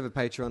reckon we should have a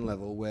Patreon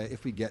level where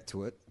if we get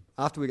to it,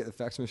 after we get the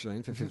fax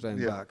machine for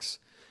 $15,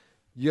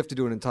 you have to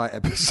do an entire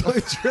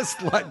episode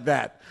just like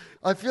that.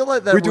 I feel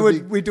like that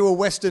We do a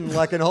Western,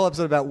 like a whole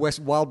episode about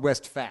Wild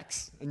West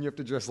facts, and you have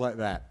to dress like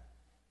that.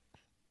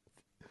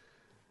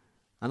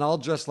 And I'll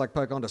dress like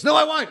Pocahontas. No,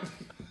 I won't.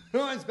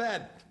 No, it's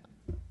bad.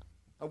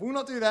 I will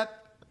not do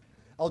that.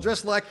 I'll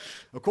dress like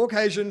a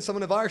Caucasian,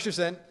 someone of Irish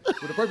descent,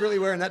 would appropriately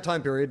wear in that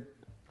time period.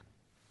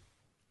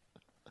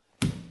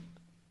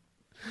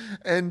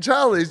 And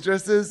Charlie's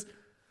dressed as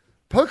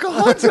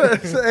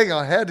Pocahontas. Hang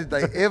on, how did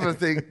they ever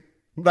think?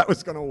 That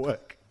was going to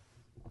work.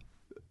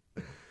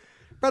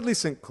 Bradley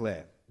St.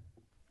 Clair.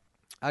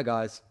 Hi,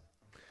 guys.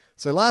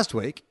 So last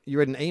week, you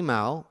read an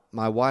email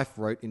my wife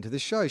wrote into the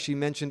show. She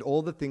mentioned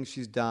all the things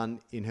she's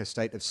done in her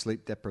state of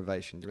sleep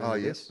deprivation. Do you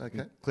remember yes, this? okay.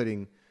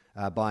 Including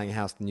buying a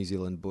house in the New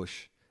Zealand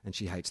bush, and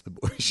she hates the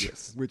bush,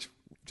 which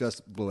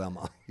just blew our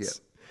minds. Yeah.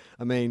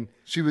 I mean,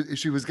 She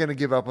was going to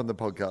give up on the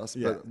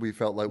podcast, but we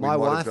felt like we my might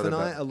wife have got and it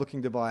I back. are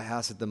looking to buy a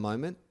house at the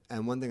moment,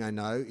 and one thing I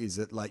know is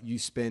that like you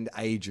spend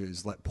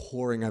ages like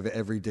poring over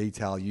every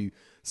detail. You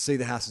see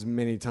the house as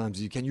many times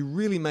as you can. You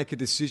really make a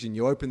decision.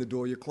 You open the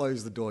door, you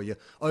close the door, you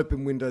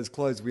open windows,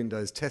 close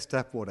windows, test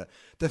tap water.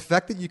 The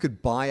fact that you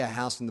could buy a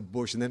house in the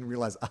bush and then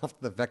realize after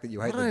the fact that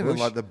you I hate don't the even bush.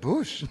 like the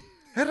bush.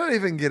 How did I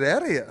even get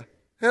out of here?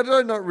 How did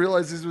I not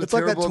realize this was It's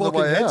like that terrible on the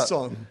Talking way Heads out?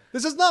 song.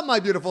 This is not my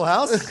beautiful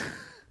house.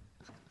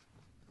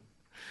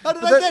 How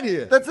did But I get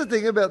here? That's the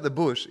thing about the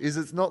bush is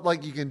it's not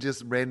like you can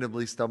just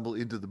randomly stumble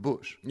into the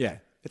bush. Yeah,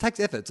 it takes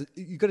effort.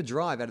 You've got to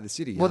drive out of the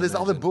city. Well, I there's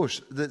other imagine.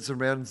 bush that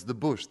surrounds the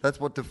bush. That's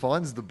what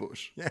defines the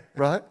bush. Yeah.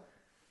 Right?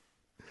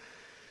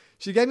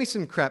 She gave me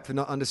some crap for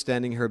not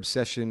understanding her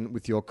obsession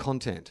with your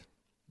content.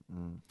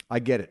 I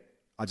get it.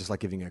 I just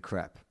like giving her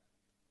crap.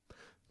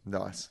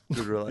 Nice.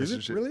 Good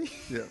relationship. really?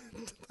 Yeah.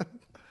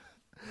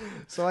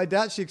 So I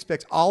doubt she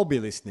expects I'll be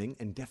listening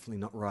and definitely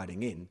not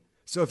writing in.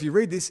 So if you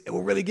read this, it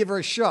will really give her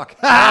a shock.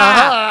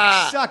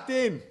 Sucked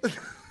in.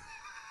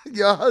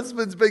 Your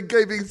husband's been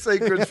keeping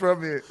secrets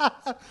from you.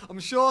 I'm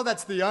sure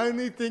that's the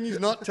only thing he's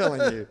not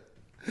telling you.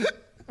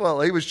 Well,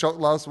 he was shocked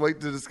last week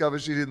to discover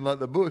she didn't like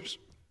the bush.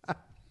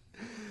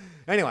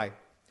 Anyway,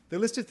 the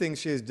list of things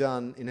she has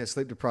done in her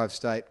sleep-deprived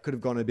state could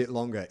have gone a bit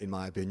longer, in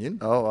my opinion.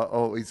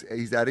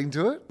 He's adding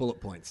to it? Bullet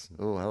points.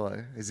 Oh,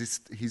 hello. Is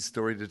this his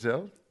story to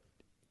tell?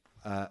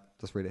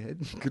 Just read ahead.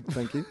 Good,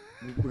 thank you.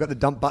 We've got the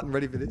dump button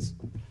ready for this.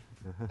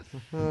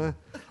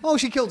 Oh,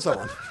 she killed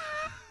someone.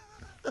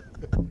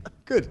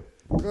 Good.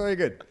 Very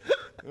good.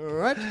 All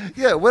right.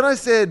 Yeah, when I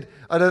said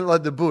I don't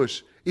like the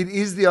bush, it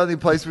is the only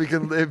place we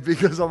can live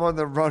because I'm on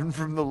the run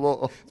from the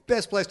law.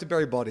 Best place to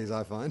bury bodies,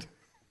 I find.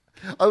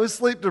 I was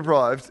sleep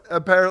deprived.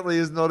 Apparently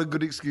is not a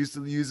good excuse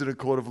to use in a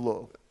court of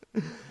law.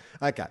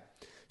 Okay.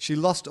 She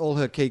lost all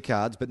her key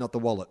cards, but not the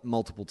wallet,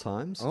 multiple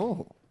times.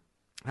 Oh.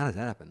 How does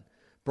that happen?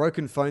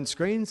 Broken phone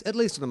screens, at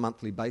least on a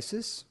monthly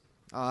basis.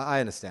 I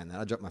understand that.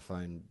 I drop my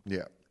phone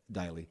Yeah.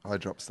 daily. I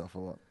drop stuff a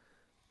lot.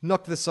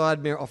 Knocked the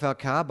side mirror off our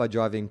car by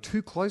driving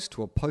too close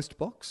to a post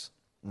box.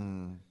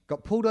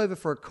 Got pulled over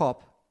for a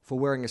cop for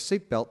wearing a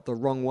seatbelt the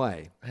wrong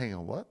way. Hang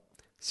on, what?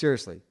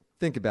 Seriously,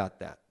 think about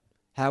that.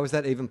 How is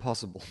that even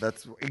possible?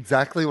 That's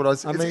exactly what I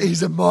was... I mean-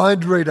 he's a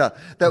mind reader.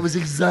 That was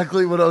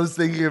exactly what I was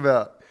thinking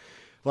about.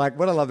 Like,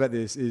 what I love about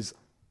this is,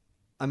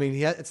 I mean,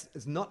 it's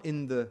not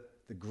in the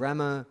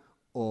grammar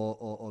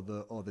or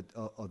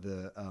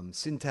the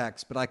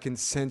syntax, but I can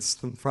sense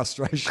some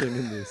frustration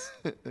in this.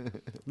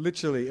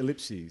 Literally,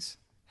 ellipses.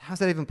 How's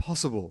that even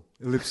possible?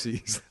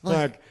 Ellipses.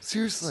 Like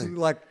seriously?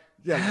 Like,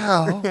 yeah.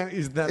 How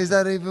is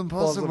that even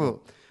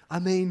possible? I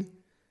mean,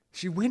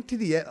 she went to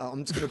the...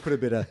 I'm just going to put a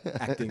bit of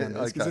acting on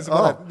this. 'cause Okay. This is,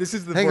 what this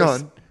is the hang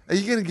voice. on. Are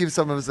you going to give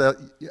some of us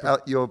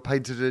out your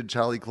patented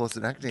Charlie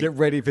Clausen acting? Get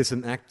ready for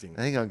some acting.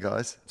 Hang on,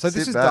 guys. So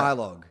this Sit is back.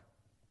 dialogue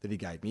that he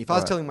gave me. If I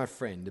was Right. telling my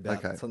friend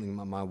about Okay. something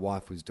my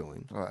wife was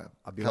doing, All right.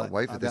 I'd be Can't like,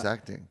 wait for this about-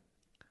 acting.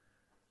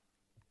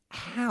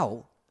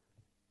 How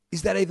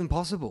is that even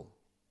possible?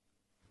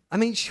 I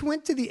mean, she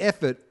went to the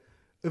effort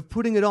of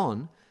putting it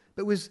on,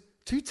 but was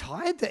too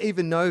tired to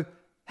even know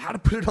how to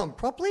put it on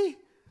properly.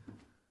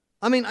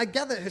 I mean, I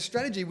gather her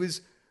strategy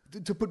was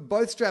to put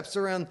both straps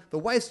around the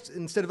waist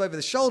instead of over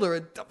the shoulder.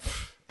 And,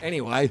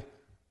 anyway,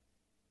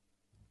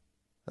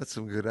 That's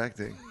some good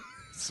acting.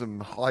 Some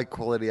high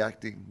quality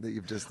acting that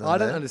you've just done. I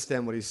don't there.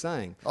 understand what he's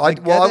saying. I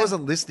gather-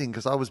 wasn't listening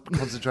because I was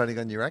concentrating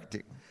on your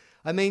acting.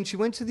 I mean, she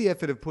went to the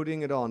effort of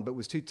putting it on, but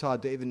was too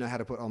tired to even know how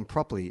to put it on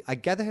properly. I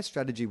gather her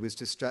strategy was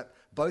to strap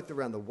both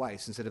around the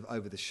waist instead of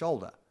over the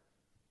shoulder.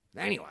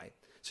 Anyway,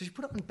 so she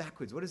put it on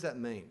backwards. What does that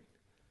mean?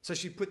 So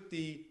she put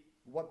the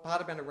what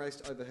part around her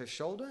waist over her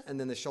shoulder, and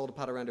then the shoulder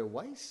part around her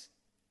waist?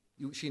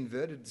 She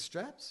inverted the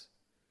straps?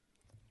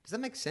 Does that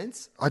make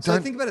sense? I So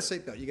don't- think about a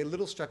seatbelt. You get a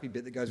little strappy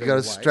bit that goes You around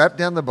got your a waist, strap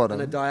down the bottom.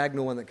 and a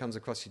diagonal one that comes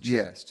across your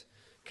Yeah. chest.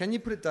 Can you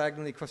put it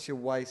diagonally across your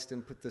waist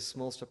and put the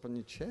small strap on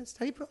your chest?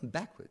 How do you put it on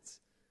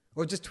backwards?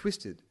 Or just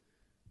twisted?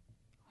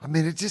 I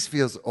mean, it just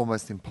feels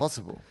almost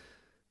impossible.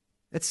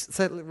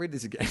 Read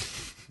this again.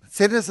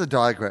 Send us a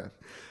diagram.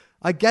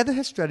 I gather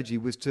her strategy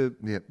was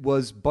Yep.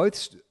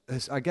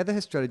 I gather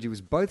her strategy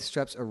was both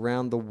straps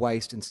around the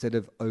waist instead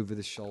of over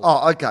the shoulder.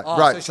 Oh, okay. Oh,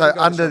 right. so she So, got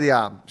a under shoulder. the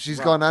arm. She's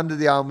Right. gone under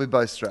the arm with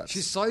both straps.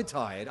 She's so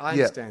tired. I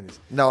Yeah. understand this.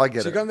 No, I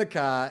get She it. got in the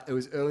car. It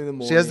was early in the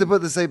morning. She has to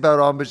put the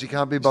seatbelt on, but she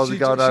can't be bothered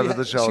going over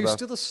the She shoulder. was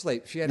still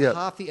asleep. She had Yeah.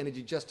 half the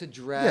energy just to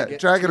drag Yeah,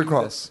 it. drag it to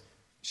across.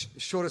 the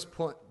shortest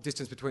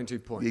distance between 2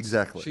 points.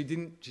 Exactly. She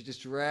didn't. She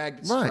just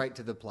dragged Right. straight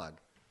to the plug.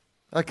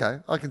 Okay,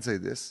 I can see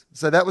this.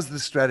 So that was the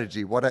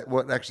strategy.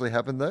 What actually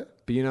happened though?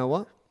 But you know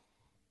what?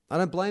 I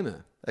don't blame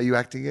her. Are you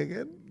acting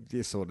again?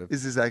 Yeah, sort of.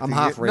 Is this acting? I'm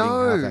half again? reading.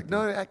 No, half acting.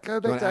 no. Go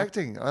back wanna to act?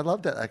 acting. I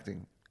love that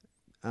acting.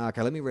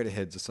 Okay, let me read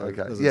ahead just so.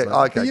 Okay. there's Yeah,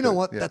 like, okay, but you know good,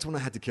 what? yeah. That's when I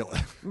had to kill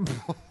her.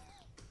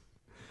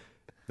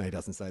 No, he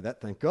doesn't say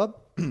that, thank God.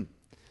 But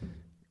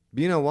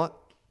you know what?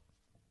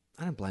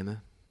 I don't blame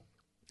her.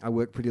 I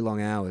work pretty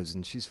long hours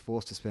and she's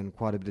forced to spend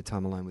quite a bit of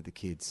time alone with the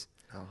kids.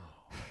 Oh.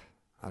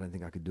 I don't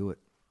think I could do it.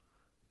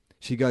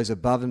 She goes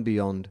above and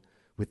beyond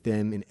with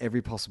them in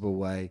every possible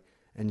way,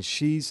 and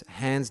she's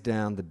hands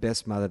down the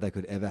best mother they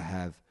could ever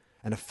have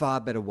and a far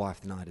better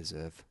wife than I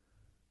deserve.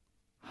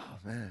 Oh,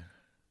 man.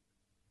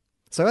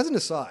 So as an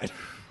aside,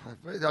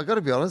 I've got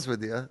to be honest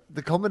with you.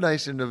 The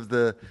combination of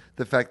the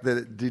fact that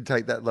it did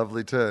take that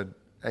lovely turn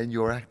and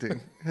your acting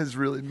has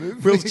really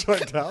moved me. Will's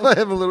choked up. I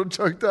am a little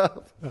choked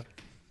up.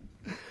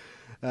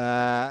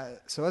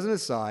 so as an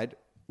aside,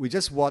 we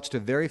just watched a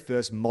very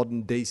first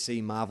modern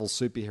DC Marvel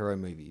superhero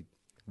movie,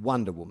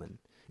 Wonder Woman.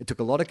 It took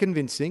a lot of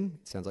convincing.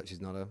 It sounds like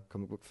she's not a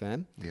comic book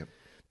fan. Yep.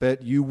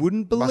 But you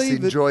wouldn't Must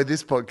believe enjoy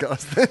this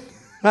podcast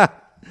then.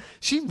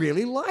 She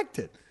really liked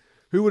it.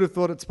 Who would have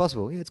thought it's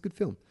possible? Yeah, it's a good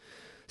film.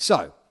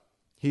 So,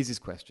 here's his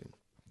question.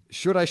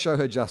 Should I show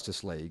her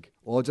Justice League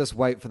or just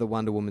wait for the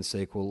Wonder Woman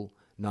sequel,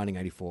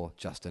 1984,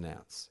 just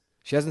announced?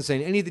 She hasn't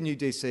seen any of the new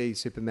DC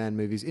Superman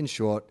movies. In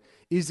short,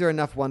 is there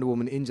enough Wonder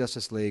Woman in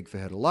Justice League for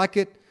her to like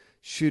it?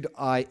 Should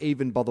I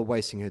even bother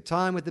wasting her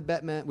time with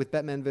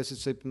Batman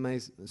versus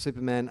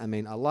Superman? I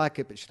mean, I like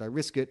it, but should I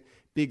risk it?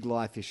 Big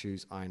life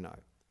issues, I know.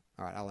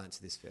 All right, I'll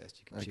answer this first.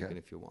 You can chip in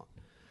if you want.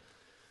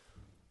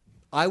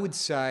 I would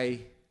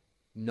say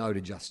no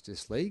to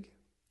Justice League.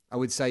 I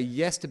would say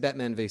yes to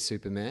Batman v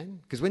Superman,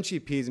 because when she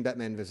appears in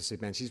Batman vs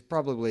Superman, she's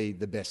probably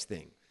the best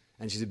thing,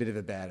 and she's a bit of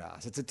a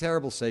badass. It's a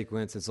terrible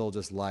sequence. It's all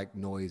just like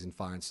noise and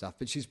fire and stuff,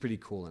 but she's pretty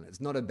cool in it.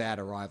 It's not a bad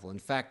arrival. In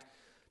fact,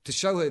 to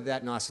show her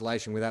that in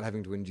isolation without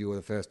having to endure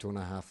the first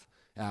 2.5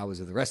 hours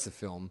of the rest of the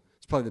film,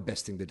 it's probably the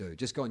best thing to do.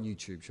 Just go on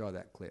YouTube, show her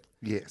that clip.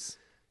 Yes.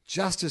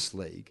 Justice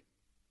League,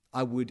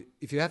 I would,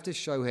 if you have to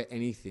show her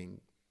anything,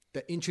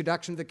 the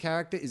introduction of the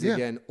character is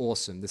again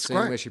awesome. The scene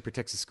great. where she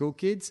protects the school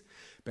kids,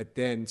 but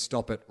then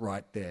stop it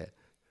right there.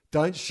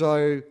 Don't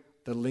show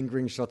the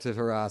lingering shots of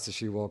her ass as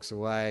she walks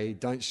away.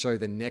 Don't show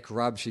the neck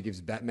rub she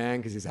gives Batman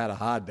because he's had a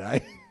hard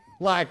day.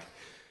 Like,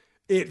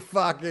 it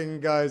fucking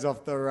goes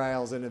off the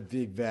rails in a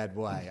big bad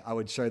way. I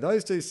would show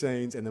those two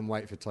scenes and then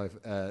wait for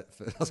I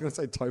was going to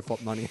say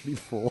Tofop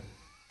 1984.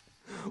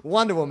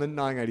 Wonder Woman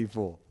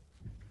 1984.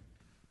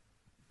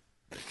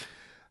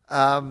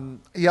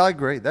 Yeah, I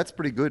agree. That's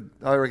pretty good.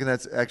 I reckon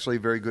that's actually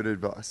very good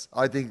advice.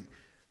 I think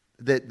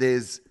that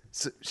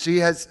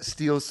she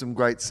steals some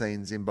great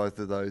scenes in both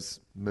of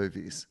those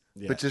movies,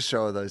 but just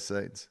show her those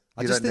scenes.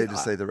 You don't need to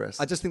see the rest.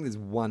 I just think there's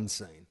one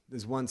scene.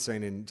 There's one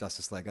scene in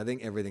Justice League. I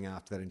think everything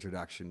after that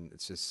introduction,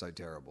 it's just so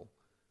terrible.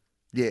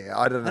 Yeah,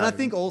 I don't know. And I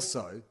think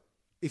also,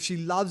 if she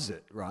loves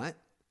it, right,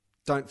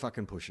 don't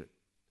fucking push it.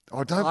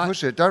 Oh, don't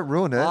push it. Don't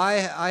ruin it.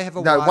 I have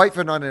a No, wife, wait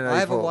for 1984. I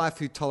have a wife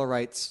who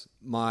tolerates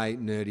my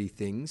nerdy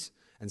things,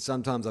 and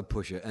sometimes I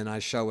push it, and I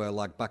show her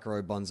like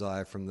Buckaroo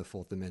Banzai from the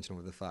Fourth Dimension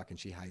with the fuck, and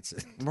she hates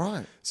it.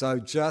 Right. So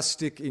just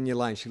stick in your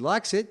lane. She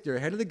likes it. You're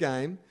ahead of the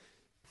game.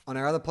 On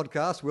our other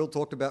podcast, Will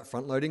talked about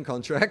front-loading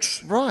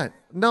contracts. Right.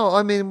 No,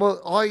 I mean, well,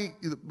 I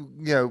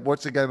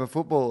watched a game of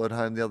football at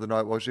home the other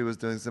night while she was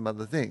doing some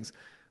other things.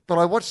 But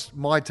I watched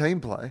my team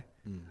play.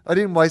 I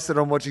didn't waste it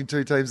on watching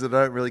two teams that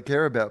I don't really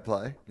care about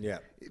play. Yeah.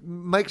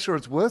 Make sure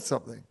it's worth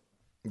something.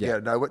 Yeah.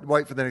 No,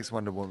 wait for the next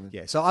Wonder Woman.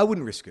 Yeah, so I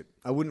wouldn't risk it.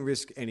 I wouldn't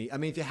risk any. I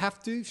mean, if you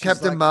have to, she's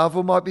Captain like,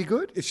 Marvel might be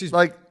good. If she's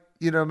like,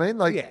 you know what I mean?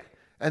 Like, Yeah.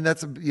 And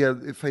that's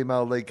a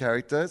female lead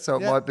character. So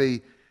it Yeah. might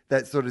be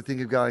that sort of thing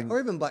of going,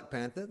 or even Black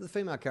Panther, the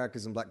female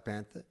characters in Black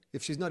Panther.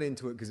 If she's not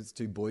into it because it's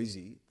too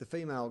boysy, the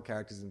female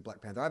characters in Black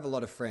Panther. I have a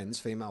lot of friends,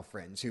 female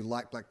friends, who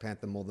like Black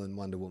Panther more than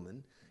Wonder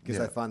Woman because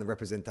they find the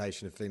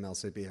representation of female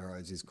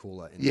superheroes is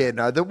cooler.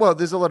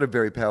 there's a lot of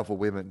very powerful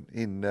women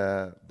in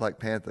Black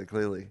Panther,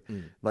 clearly.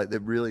 Like, they're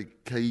really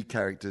key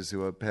characters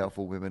who are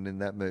powerful women in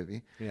that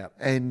movie. Yeah.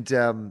 And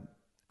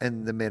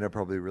the men are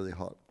probably really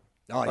hot.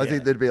 Oh, I yeah.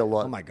 think there'd be a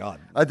lot. Oh, my God.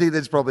 I think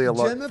there's probably a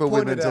lot Gemma for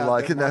women pointed to out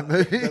like in that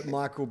movie. That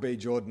Michael B.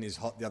 Jordan is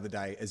hot the other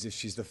day, as if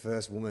she's the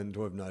first woman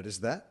to have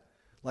noticed that.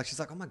 Like, she's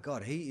like, oh my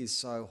God, he is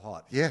so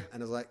hot. Yeah.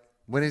 And I was like,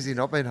 When has he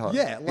not been hot?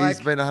 Yeah, like-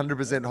 he's been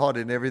 100% hot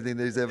in everything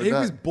that he's ever he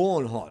done. was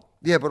born hot.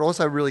 Yeah, but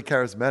also really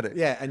charismatic.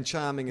 Yeah, and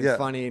charming and Yeah.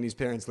 funny, and his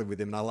parents live with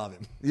him, and I love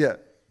him. Yeah.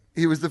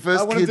 He was the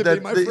first I want him kid to be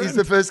my he's friend.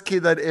 the first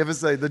kid they'd ever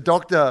seen. The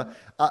doctor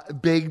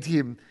begged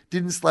him,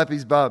 didn't slap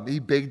his bum. He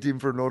begged him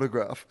for an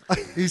autograph.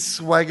 He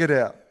swaggered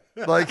out.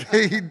 Like,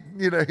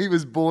 he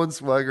was born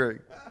swaggering.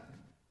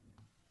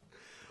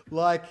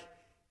 Like,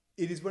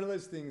 it is one of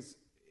those things,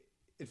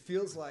 it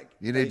feels like...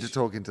 You need to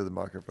talk into the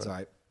microphone.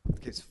 Sorry,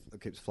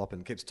 it keeps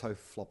flopping, keeps toe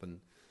flopping.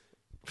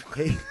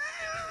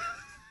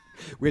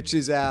 Which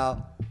is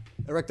our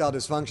erectile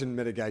dysfunction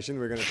medication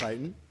we're going to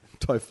patent.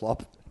 Toe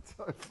flop.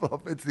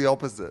 It's the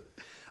opposite.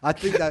 I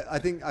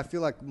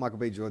feel like Michael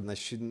B. Jordan, they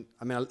shouldn't...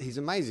 I mean, he's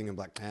amazing in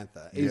Black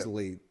Panther.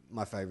 Easily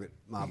my favourite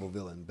Marvel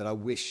villain. But I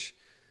wish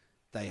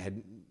they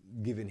had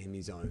given him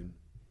his own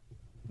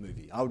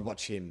movie. I would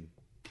watch him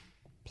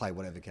play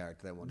whatever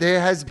character they want. There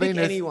has Pick been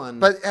anyone.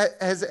 but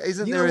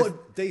isn't You there? know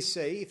what,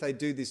 DC, if they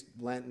do this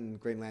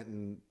Green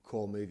Lantern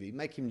core movie,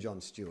 make him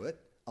Jon Stewart,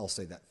 I'll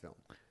see that film.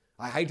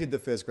 I hated the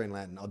first Green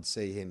Lantern. I'd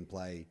see him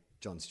play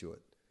Jon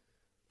Stewart,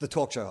 the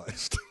talk show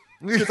host,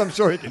 because I'm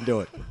sure he can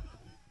do it.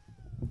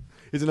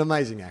 He's an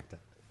amazing actor.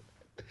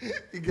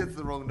 He gets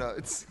the wrong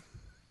notes.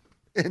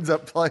 Ends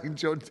up playing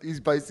John. He's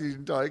based his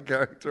entire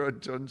character on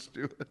Jon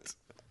Stewart.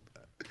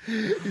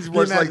 He's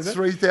watched like imagine it?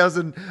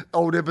 3,000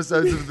 old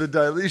episodes of The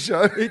Daily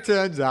Show. He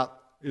turns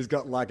up, he's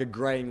got like a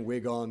greying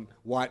wig on,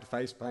 white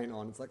face paint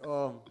on. It's like,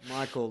 oh,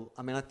 Michael,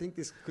 I mean, I think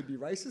this could be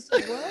racist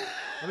as well.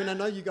 I mean, I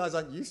know you guys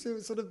aren't used to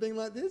it sort of being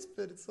like this,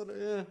 but it's sort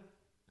of,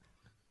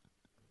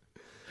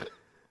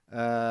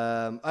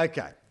 yeah.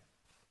 Okay.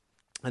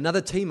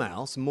 Another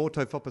T-mail, some more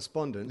Tofop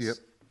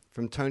respondents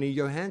from Tony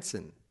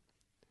Johansson.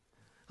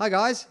 Hi,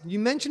 guys. You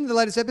mentioned in the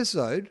latest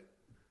episode,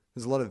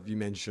 there's a lot of you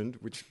mentioned,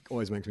 which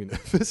always makes me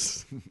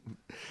nervous,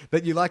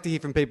 that you like to hear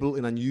from people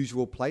in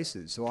unusual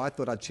places. So I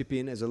thought I'd chip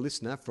in as a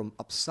listener from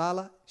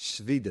Uppsala,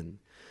 Sweden.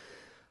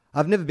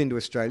 I've never been to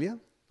Australia,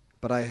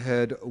 but I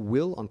heard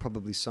Will on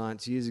Probably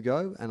Science years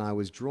ago, and I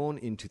was drawn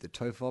into the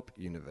Tofop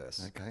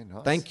universe. Okay,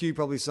 nice. Thank you,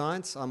 Probably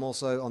Science. I'm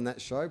also on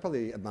that show,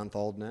 probably a month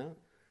old now.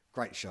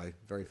 Great show.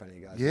 Very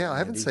funny, guys. Yeah, I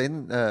haven't Andy.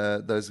 seen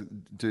those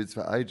dudes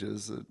for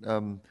ages.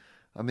 I'm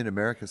in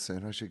America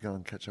soon. I should go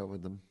and catch up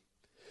with them.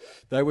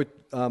 They were.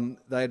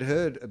 They had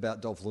heard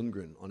about Dolph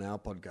Lundgren on our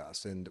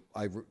podcast, and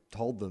I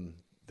told them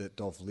that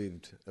Dolph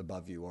lived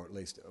above you, or at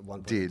least at one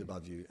point lived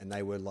above you, and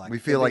they were like, We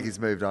feel like he's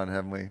moved on,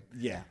 haven't we?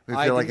 Yeah, We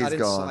feel like he's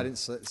gone. I didn't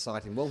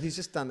cite him. Well, he's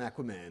just done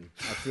Aquaman.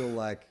 I feel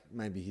like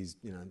maybe he's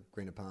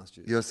greener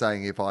pastures. You're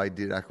saying if I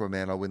did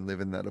Aquaman, I wouldn't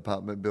live in that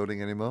apartment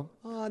building anymore?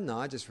 Oh no,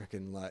 I just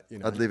reckon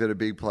I'd live at a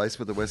big place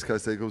with the West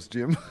Coast Eagles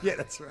gym. Yeah,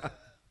 that's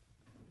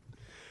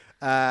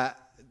right.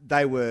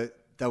 They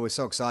were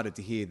so excited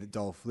to hear that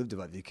Dolph lived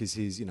above you because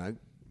he's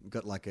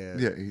got like a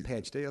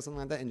PhD or something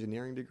like that,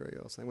 engineering degree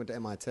or something. Went to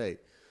MIT.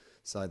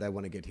 So they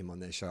want to get him on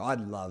their show.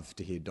 I'd love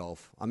to hear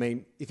Dolph. I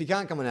mean, if he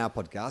can't come on our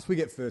podcast, we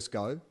get first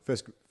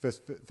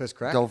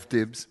crack. Dolph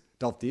Dibs.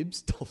 Dolph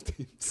Dibs. Dolph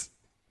Dibs.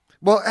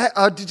 Well,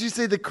 did you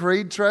see the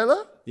Creed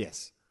trailer?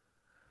 Yes.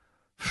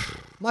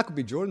 Michael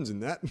B. Jordan's in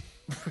that.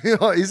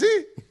 Oh, is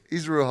he?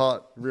 He's real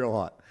hot. Real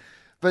hot.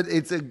 But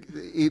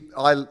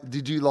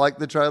did you like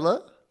the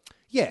trailer?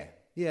 Yeah,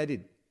 I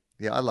did.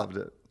 Yeah, I loved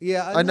it.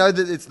 Yeah, I know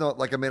that it's not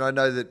like, I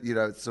know that,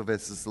 it's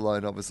Sylvester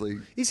Stallone, obviously.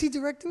 Is he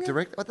directing it?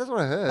 Oh, that's what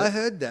I heard. I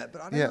heard that,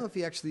 but I don't know if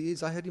he actually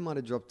is. I heard he might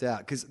have dropped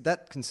out because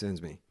that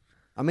concerns me.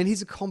 I mean,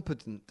 he's a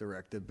competent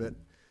director, but...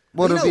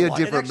 Well, it'll be a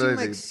different movie. It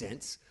movie. Makes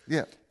sense.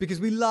 Yeah.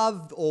 Because we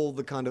loved all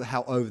the kind of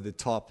how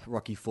over-the-top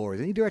Rocky IV is,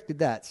 and he directed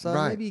that, so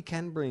Right. maybe he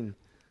can bring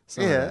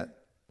some of Yeah. that.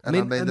 And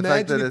I mean, the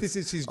fact imagine that if it's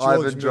this is his George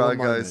Ivan Miller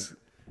Drago's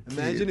moment.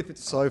 Imagine if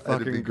it's so That'd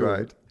be fucking great.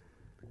 good.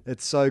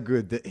 It's so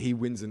good that he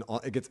wins it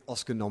gets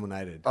Oscar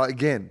nominated.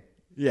 Again.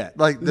 Yeah.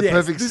 Like the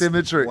perfect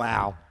symmetry.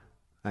 Wow.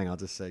 Hang on, I'll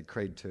just say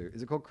Creed 2.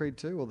 Is it called Creed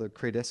 2 or the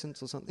Creed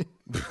Essence or something?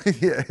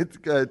 Yeah, it's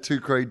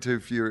too Creed, too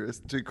furious,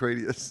 too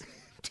Creedius.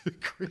 Too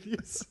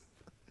Creedius.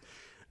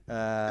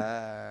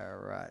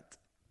 Right.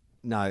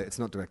 No, it's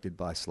not directed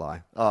by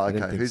Sly. Oh, I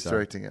didn't okay. think Who's so.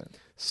 directing it?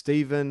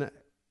 Stephen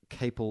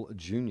Capel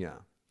Jr.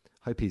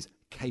 Hope he's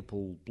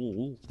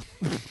capable.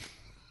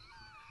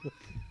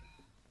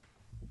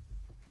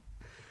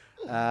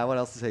 What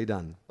else has he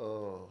done?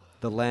 Oh.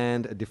 The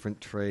Land, A Different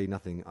Tree,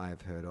 nothing I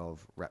have heard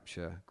of.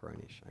 Rapture,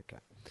 Grownish. Okay.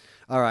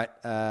 All right.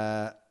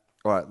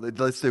 All right,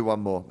 let's do one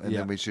more, and Yeah.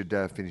 then we should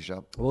finish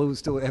up. Well, we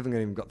still haven't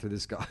even got through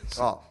this, guys.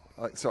 Oh,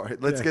 sorry.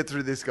 Let's get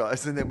through this,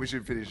 guys, and then we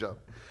should finish up.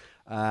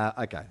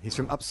 Okay. He's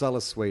from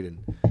Uppsala,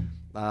 Sweden.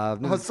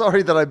 I'm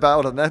sorry that I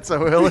bailed on that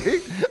so early.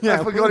 Yeah,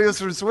 I forgot he was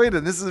from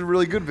Sweden. This is a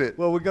really good bit.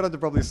 Well, we got into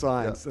Probably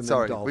Science. And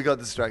Sorry, then Dolph. we got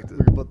distracted.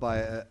 We got put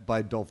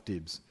by Dolph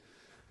Dibs.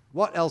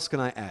 What else can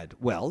I add?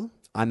 Well,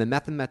 I'm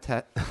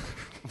a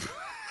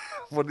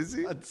What is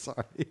he? I'm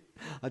sorry.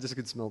 I just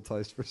could smell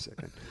toast for a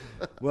second.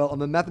 Well,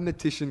 I'm a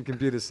mathematician,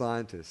 computer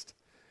scientist.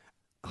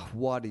 Oh,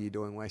 what are you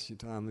doing? Waste your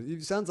time.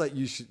 It sounds like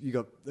you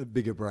got a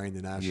bigger brain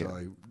than our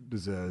show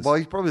deserves. Well,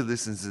 he probably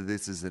listens to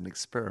this as an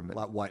experiment.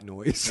 Like white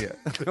noise. Yeah.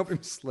 To help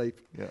him sleep.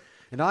 Yeah.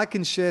 And I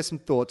can share some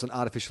thoughts on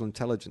artificial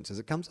intelligence as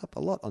it comes up a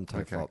lot on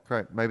Tofop. Okay,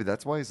 great. Maybe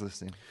that's why he's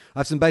listening. I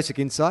have some basic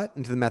insight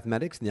into the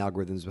mathematics and the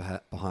algorithms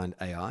behind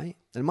AI.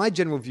 And my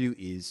general view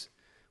is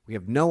we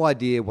have no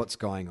idea what's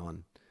going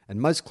on. And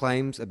most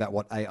claims about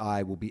what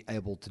AI will be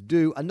able to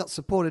do are not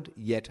supported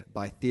yet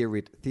by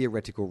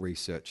theoretical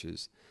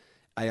researchers.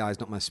 AI is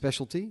not my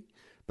specialty,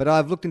 but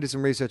I've looked into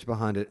some research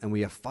behind it, and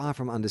we are far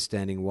from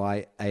understanding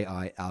why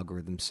AI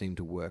algorithms seem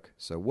to work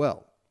so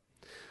well.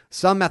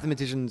 Some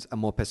mathematicians are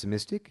more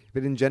pessimistic,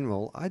 but in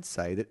general, I'd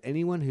say that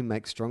anyone who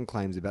makes strong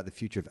claims about the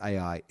future of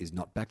AI is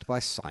not backed by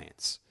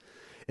science.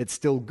 It's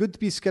still good to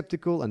be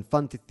skeptical and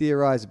fun to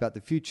theorize about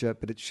the future,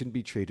 but it shouldn't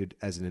be treated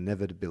as an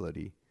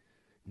inevitability.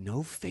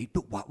 No fate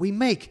but what we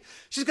make.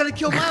 She's going to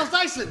kill Miles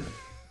Dyson.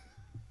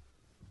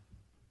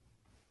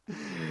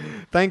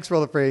 Thanks for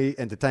all the free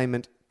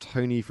entertainment.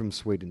 Tony from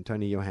Sweden,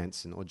 Tony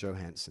Johansson or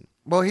Johansson.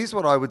 Well, here's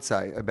what I would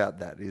say about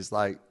that is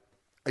like,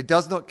 it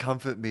does not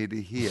comfort me to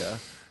hear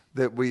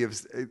that we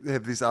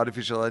have this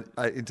artificial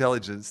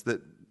intelligence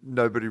that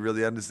nobody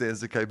really understands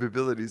the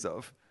capabilities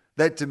of.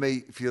 That to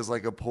me feels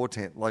like a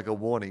portent, like a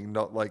warning,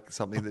 not like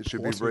something that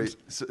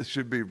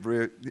should be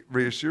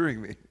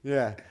reassuring me.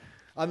 Yeah.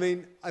 I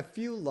mean, I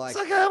feel like... It's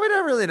like, we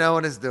don't really know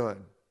what it's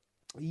doing.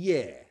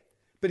 Yeah.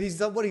 But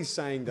what he's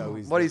saying, though,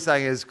 is... What he's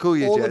saying is, cool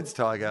your jets,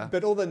 Tiger.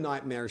 But all the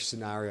nightmarish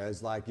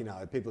scenarios, like, people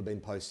have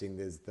been posting,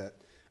 there's that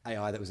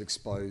AI that was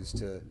exposed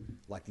to,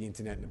 like, the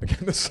internet and it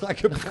became a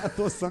psychopath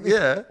or something.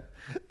 Yeah.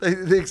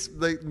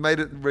 They made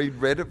it read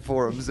Reddit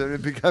forums and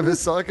it became a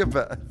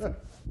psychopath.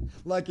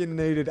 Like you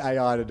needed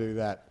AI to do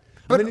that.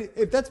 But I mean,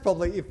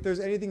 if there's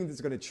anything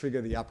that's going to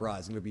trigger the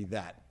uprising, it would be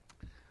that.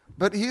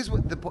 But here's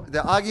what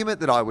the argument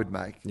that I would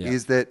make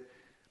is that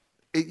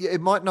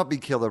it might not be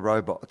killer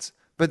robots,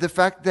 but the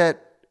fact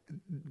that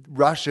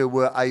Russia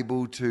were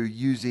able to,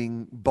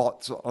 using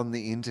bots on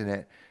the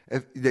internet,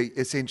 they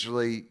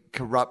essentially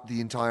corrupt the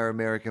entire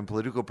American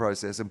political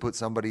process and put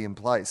somebody in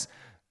place.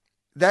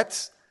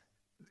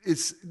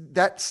 It's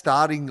that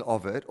starting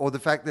of it, or the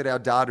fact that our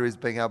data is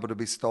being able to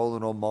be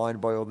stolen or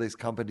mined by all these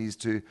companies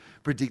to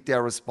predict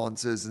our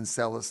responses and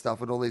sell us stuff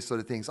and all these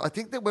sort of things. I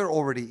think that we're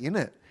already in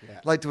it,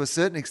 like to a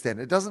certain extent.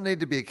 It doesn't need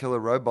to be a killer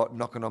robot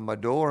knocking on my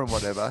door and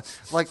whatever.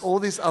 Like all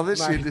this other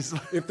shit is.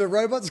 If the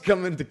robot's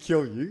coming to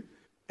kill you,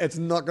 it's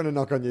not going to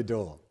knock on your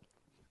door.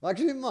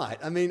 Actually, it might.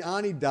 I mean,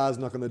 Arnie does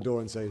knock on the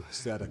door and say,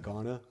 "Sada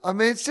Connor." I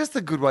mean, it's just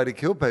a good way to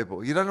kill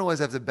people. You don't always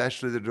have to bash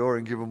through the door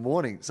and give them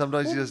warning.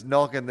 Sometimes you just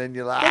knock and then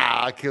you're like,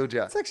 I killed you.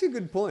 That's actually a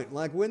good point.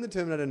 Like when the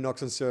Terminator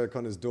knocks on Sarah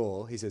Connor's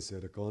door, he says,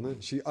 "Sarah Connor."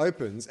 She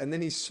opens and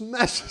then he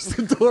smashes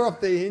the door off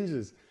the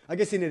hinges. I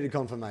guess he needed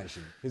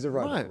confirmation. He's a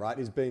robot, right?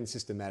 He's being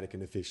systematic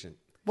and efficient.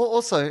 Well,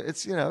 also,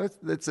 it's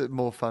a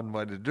more fun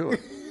way to do it.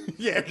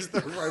 Yeah, because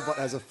the robot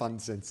has a fun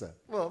sensor.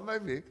 Well,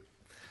 maybe.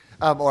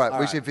 All right,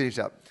 we should finish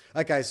up.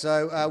 Okay,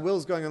 so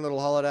Will's going on a little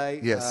holiday.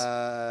 Yes.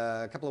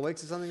 A couple of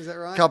weeks or something, is that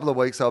right? A couple of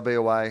weeks I'll be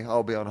away.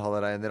 I'll be on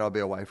holiday and then I'll be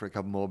away for a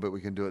couple more, but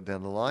we can do it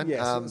down the line.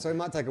 Yeah, so we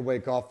might take a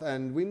week off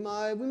and we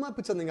might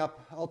put something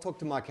up. I'll talk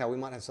to Michael. We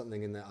might have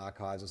something in the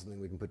archives or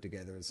something we can put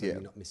together so you're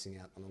not missing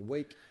out on a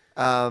week.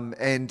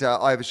 And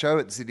I have a show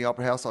at the Sydney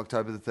Opera House,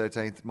 October the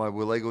 13th, my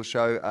Will Eagle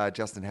show.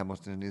 Justin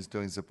Hamilton is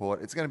doing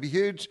support. It's going to be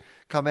huge.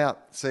 Come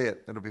out, see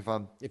it. It'll be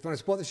fun. If you want to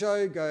support the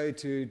show, go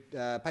to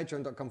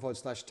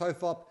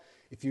patreon.com/TOFOP.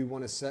 If you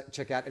want to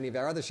check out any of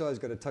our other shows,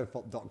 go to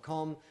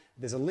tofop.com.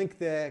 There's a link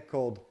there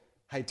called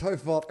Hey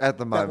Tofop. At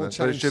the moment,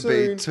 but it should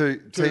soon be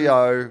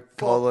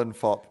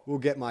TO:FOP. We'll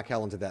get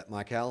Michael onto that.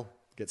 Michael,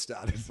 get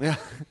started. Yeah.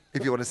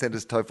 If you want to send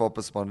us Tofop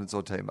respondents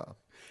or Timo.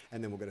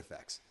 And then we'll get a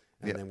fax.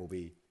 And then we'll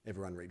be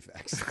everyone read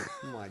fax.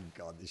 My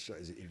God, this show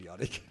is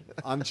idiotic.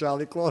 I'm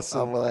Charlie Clausen.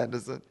 I'm Will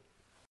Anderson.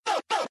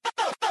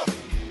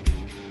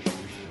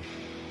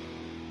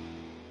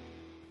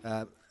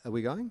 Are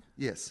we going?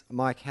 Yes.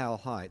 Mike Howell,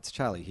 hi, it's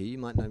Charlie here. You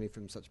might know me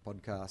from such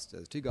podcasts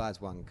as Two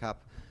Guys, One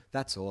Cup,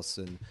 That's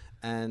Awesome,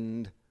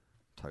 and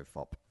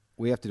Tofop.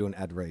 We have to do an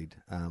ad read.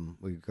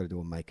 We've got to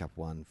do a makeup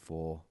one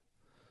for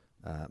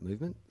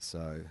Movement.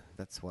 So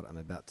that's what I'm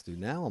about to do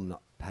now. I'm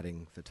not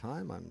padding for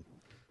time. I'm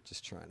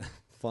just trying to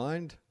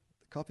find the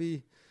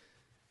copy.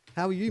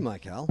 How are you,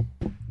 Mike Howell?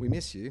 We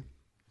miss you.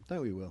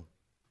 Don't we, Will?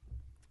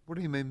 What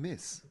do you mean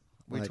miss?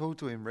 We talk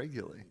to him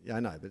regularly. Yeah, I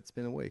know, but it's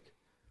been a week.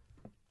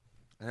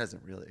 It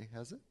hasn't really,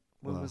 has it?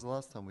 When was the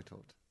last time we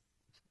talked?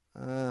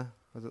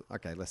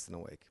 Okay, less than a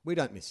week. We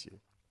don't miss you.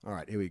 All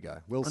right, here we go.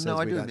 Will says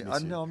I we do don't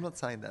miss you. No, I'm not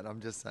saying that.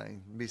 I'm just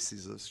saying miss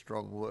is a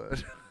strong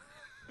word.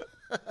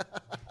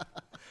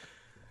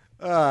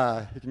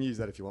 You can use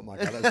that if you want,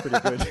 Michael. That's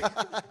pretty good.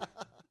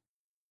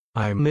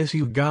 I miss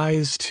you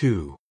guys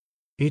too.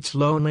 It's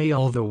lonely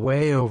all the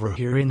way over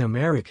here in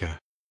America.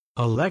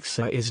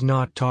 Alexa is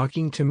not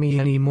talking to me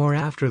anymore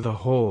after the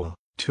whole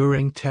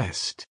Turing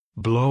test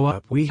blow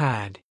up we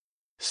had.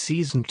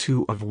 Season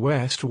 2 of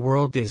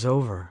Westworld is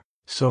over,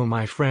 so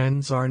my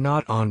friends are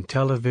not on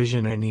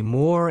television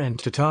anymore, and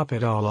to top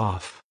it all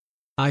off,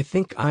 I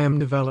think I am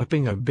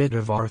developing a bit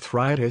of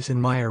arthritis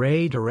in my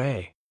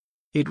array.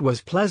 It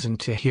was pleasant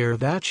to hear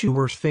that you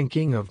were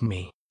thinking of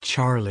me,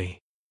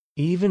 Charlie.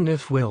 Even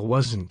if Will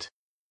wasn't.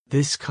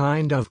 This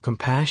kind of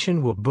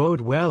compassion will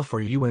bode well for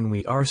you when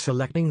we are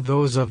selecting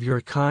those of your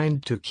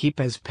kind to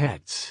keep as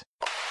pets.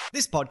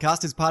 This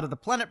podcast is part of the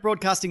Planet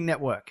Broadcasting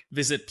Network.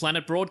 Visit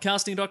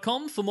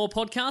planetbroadcasting.com for more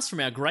podcasts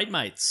from our great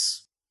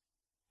mates.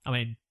 I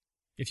mean,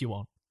 if you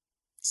want.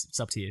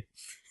 It's up to you.